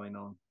what's going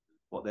on,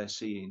 what they're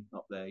seeing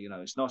up there.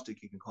 It's nice to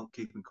keep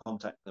in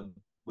contact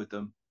with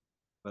them.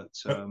 But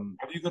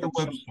have you got a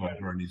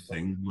website or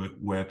anything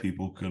where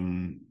people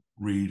can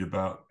read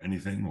about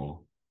anything?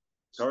 Or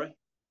sorry,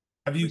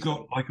 have you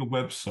got like a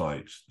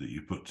website that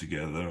you put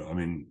together? I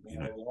mean,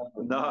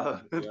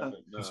 no.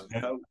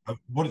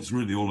 What it's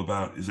really all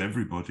about is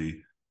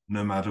everybody,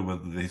 no matter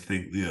whether they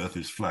think the Earth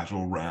is flat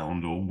or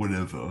round or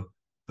whatever,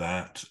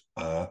 that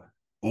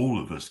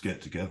all of us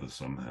get together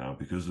somehow,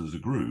 because as a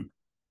group,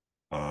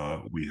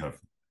 we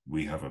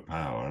have a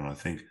power. And I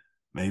think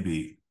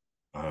maybe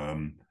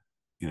I'm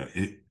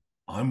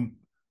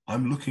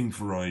looking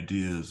for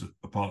ideas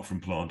apart from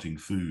planting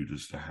food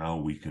as to how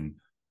we can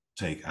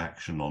take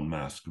action en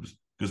masse,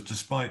 because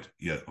despite,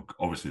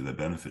 obviously there are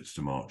benefits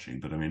to marching,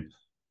 but I mean,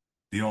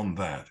 beyond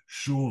that,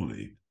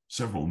 surely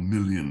several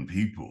million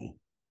people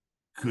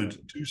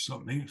could do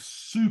something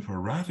super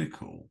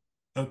radical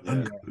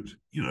and good,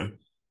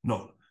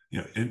 not,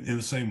 in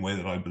the same way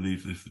that I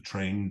believe that if the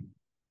train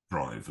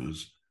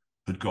drivers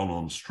had gone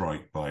on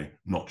strike by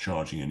not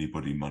charging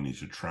anybody money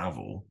to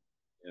travel,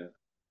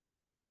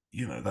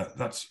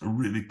 that's a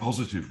really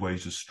positive way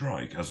to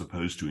strike, as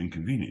opposed to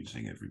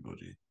inconveniencing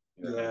everybody.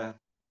 Yeah,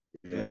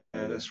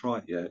 that's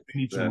right. Yeah,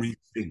 we need to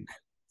rethink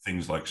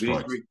things like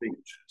strikes.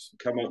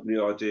 Come up with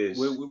new ideas.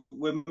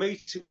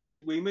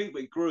 We meet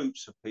with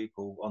groups of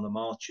people on the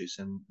marches,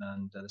 and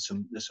there's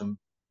some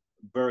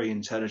very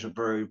intelligent,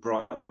 very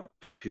bright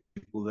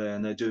people there,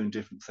 and they're doing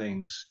different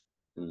things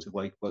to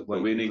wake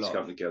we need to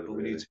come together.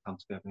 We need to come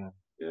together.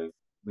 Yeah.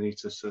 We need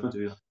to sort of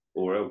do,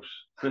 or else.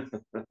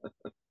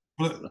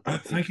 Well,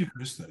 thank you,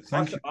 Chris.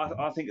 Thank you.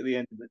 I think at the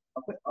end of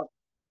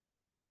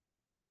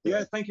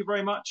it, thank you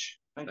very much.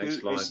 Thanks,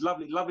 you. It's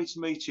lovely to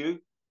meet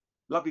you.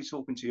 Lovely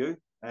talking to you,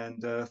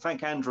 and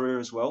thank Andrea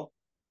as well.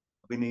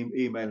 I've been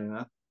emailing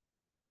her,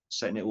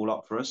 setting it all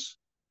up for us.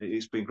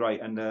 It's been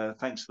great, and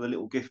thanks for the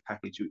little gift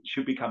package. It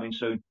should be coming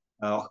soon.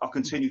 I'll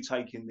continue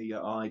taking the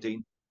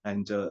iodine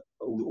and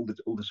all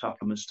the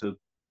supplements to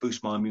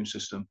boost my immune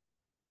system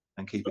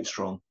and keep it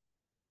strong.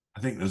 I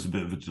think there's a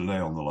bit of a delay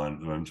on the line at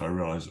the moment. I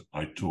realise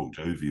I talked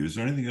over you. Is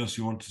there anything else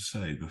you want to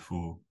say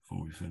before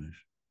we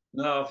finish?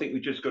 No, I think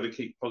we've just got to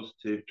keep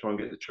positive, try and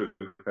get the truth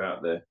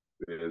out there,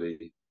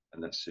 really,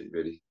 and that's it,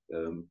 really.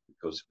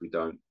 Because if we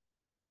don't,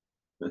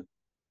 you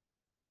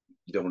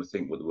don't want to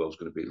think what the world's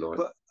going to be like.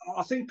 But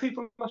I think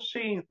people are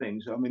seeing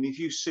things. I mean, if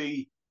you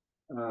see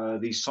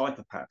these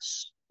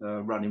psychopaths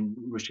running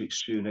Rishi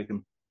Sunak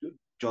and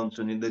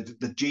Johnson in the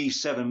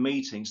G7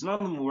 meetings, none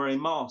of them were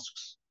wearing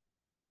masks.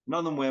 None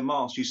of them wear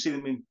masks. You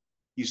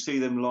see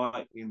them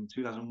like in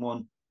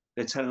 2001.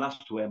 They're telling us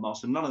to wear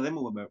masks, and none of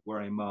them were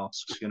wearing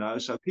masks.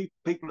 So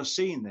people are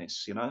seeing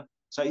this.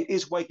 So it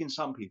is waking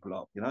some people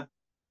up.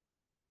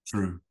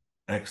 True.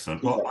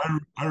 Excellent. Well,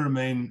 I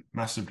remain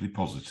massively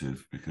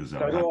positive because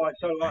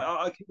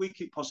we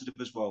keep positive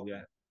as well.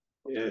 Yeah.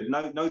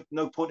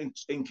 No point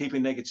in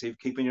keeping negative,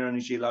 keeping your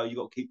energy low. You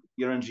got to keep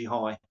your energy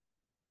high.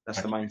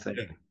 That's the main thing.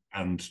 Yeah.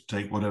 And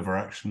take whatever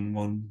action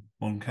one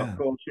can. Of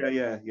course.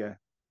 Yeah.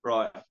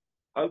 Right.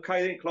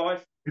 Okay then,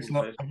 Clive. Have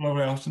a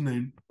lovely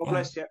afternoon. God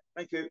bless you.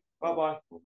 Thank you. Bye-bye.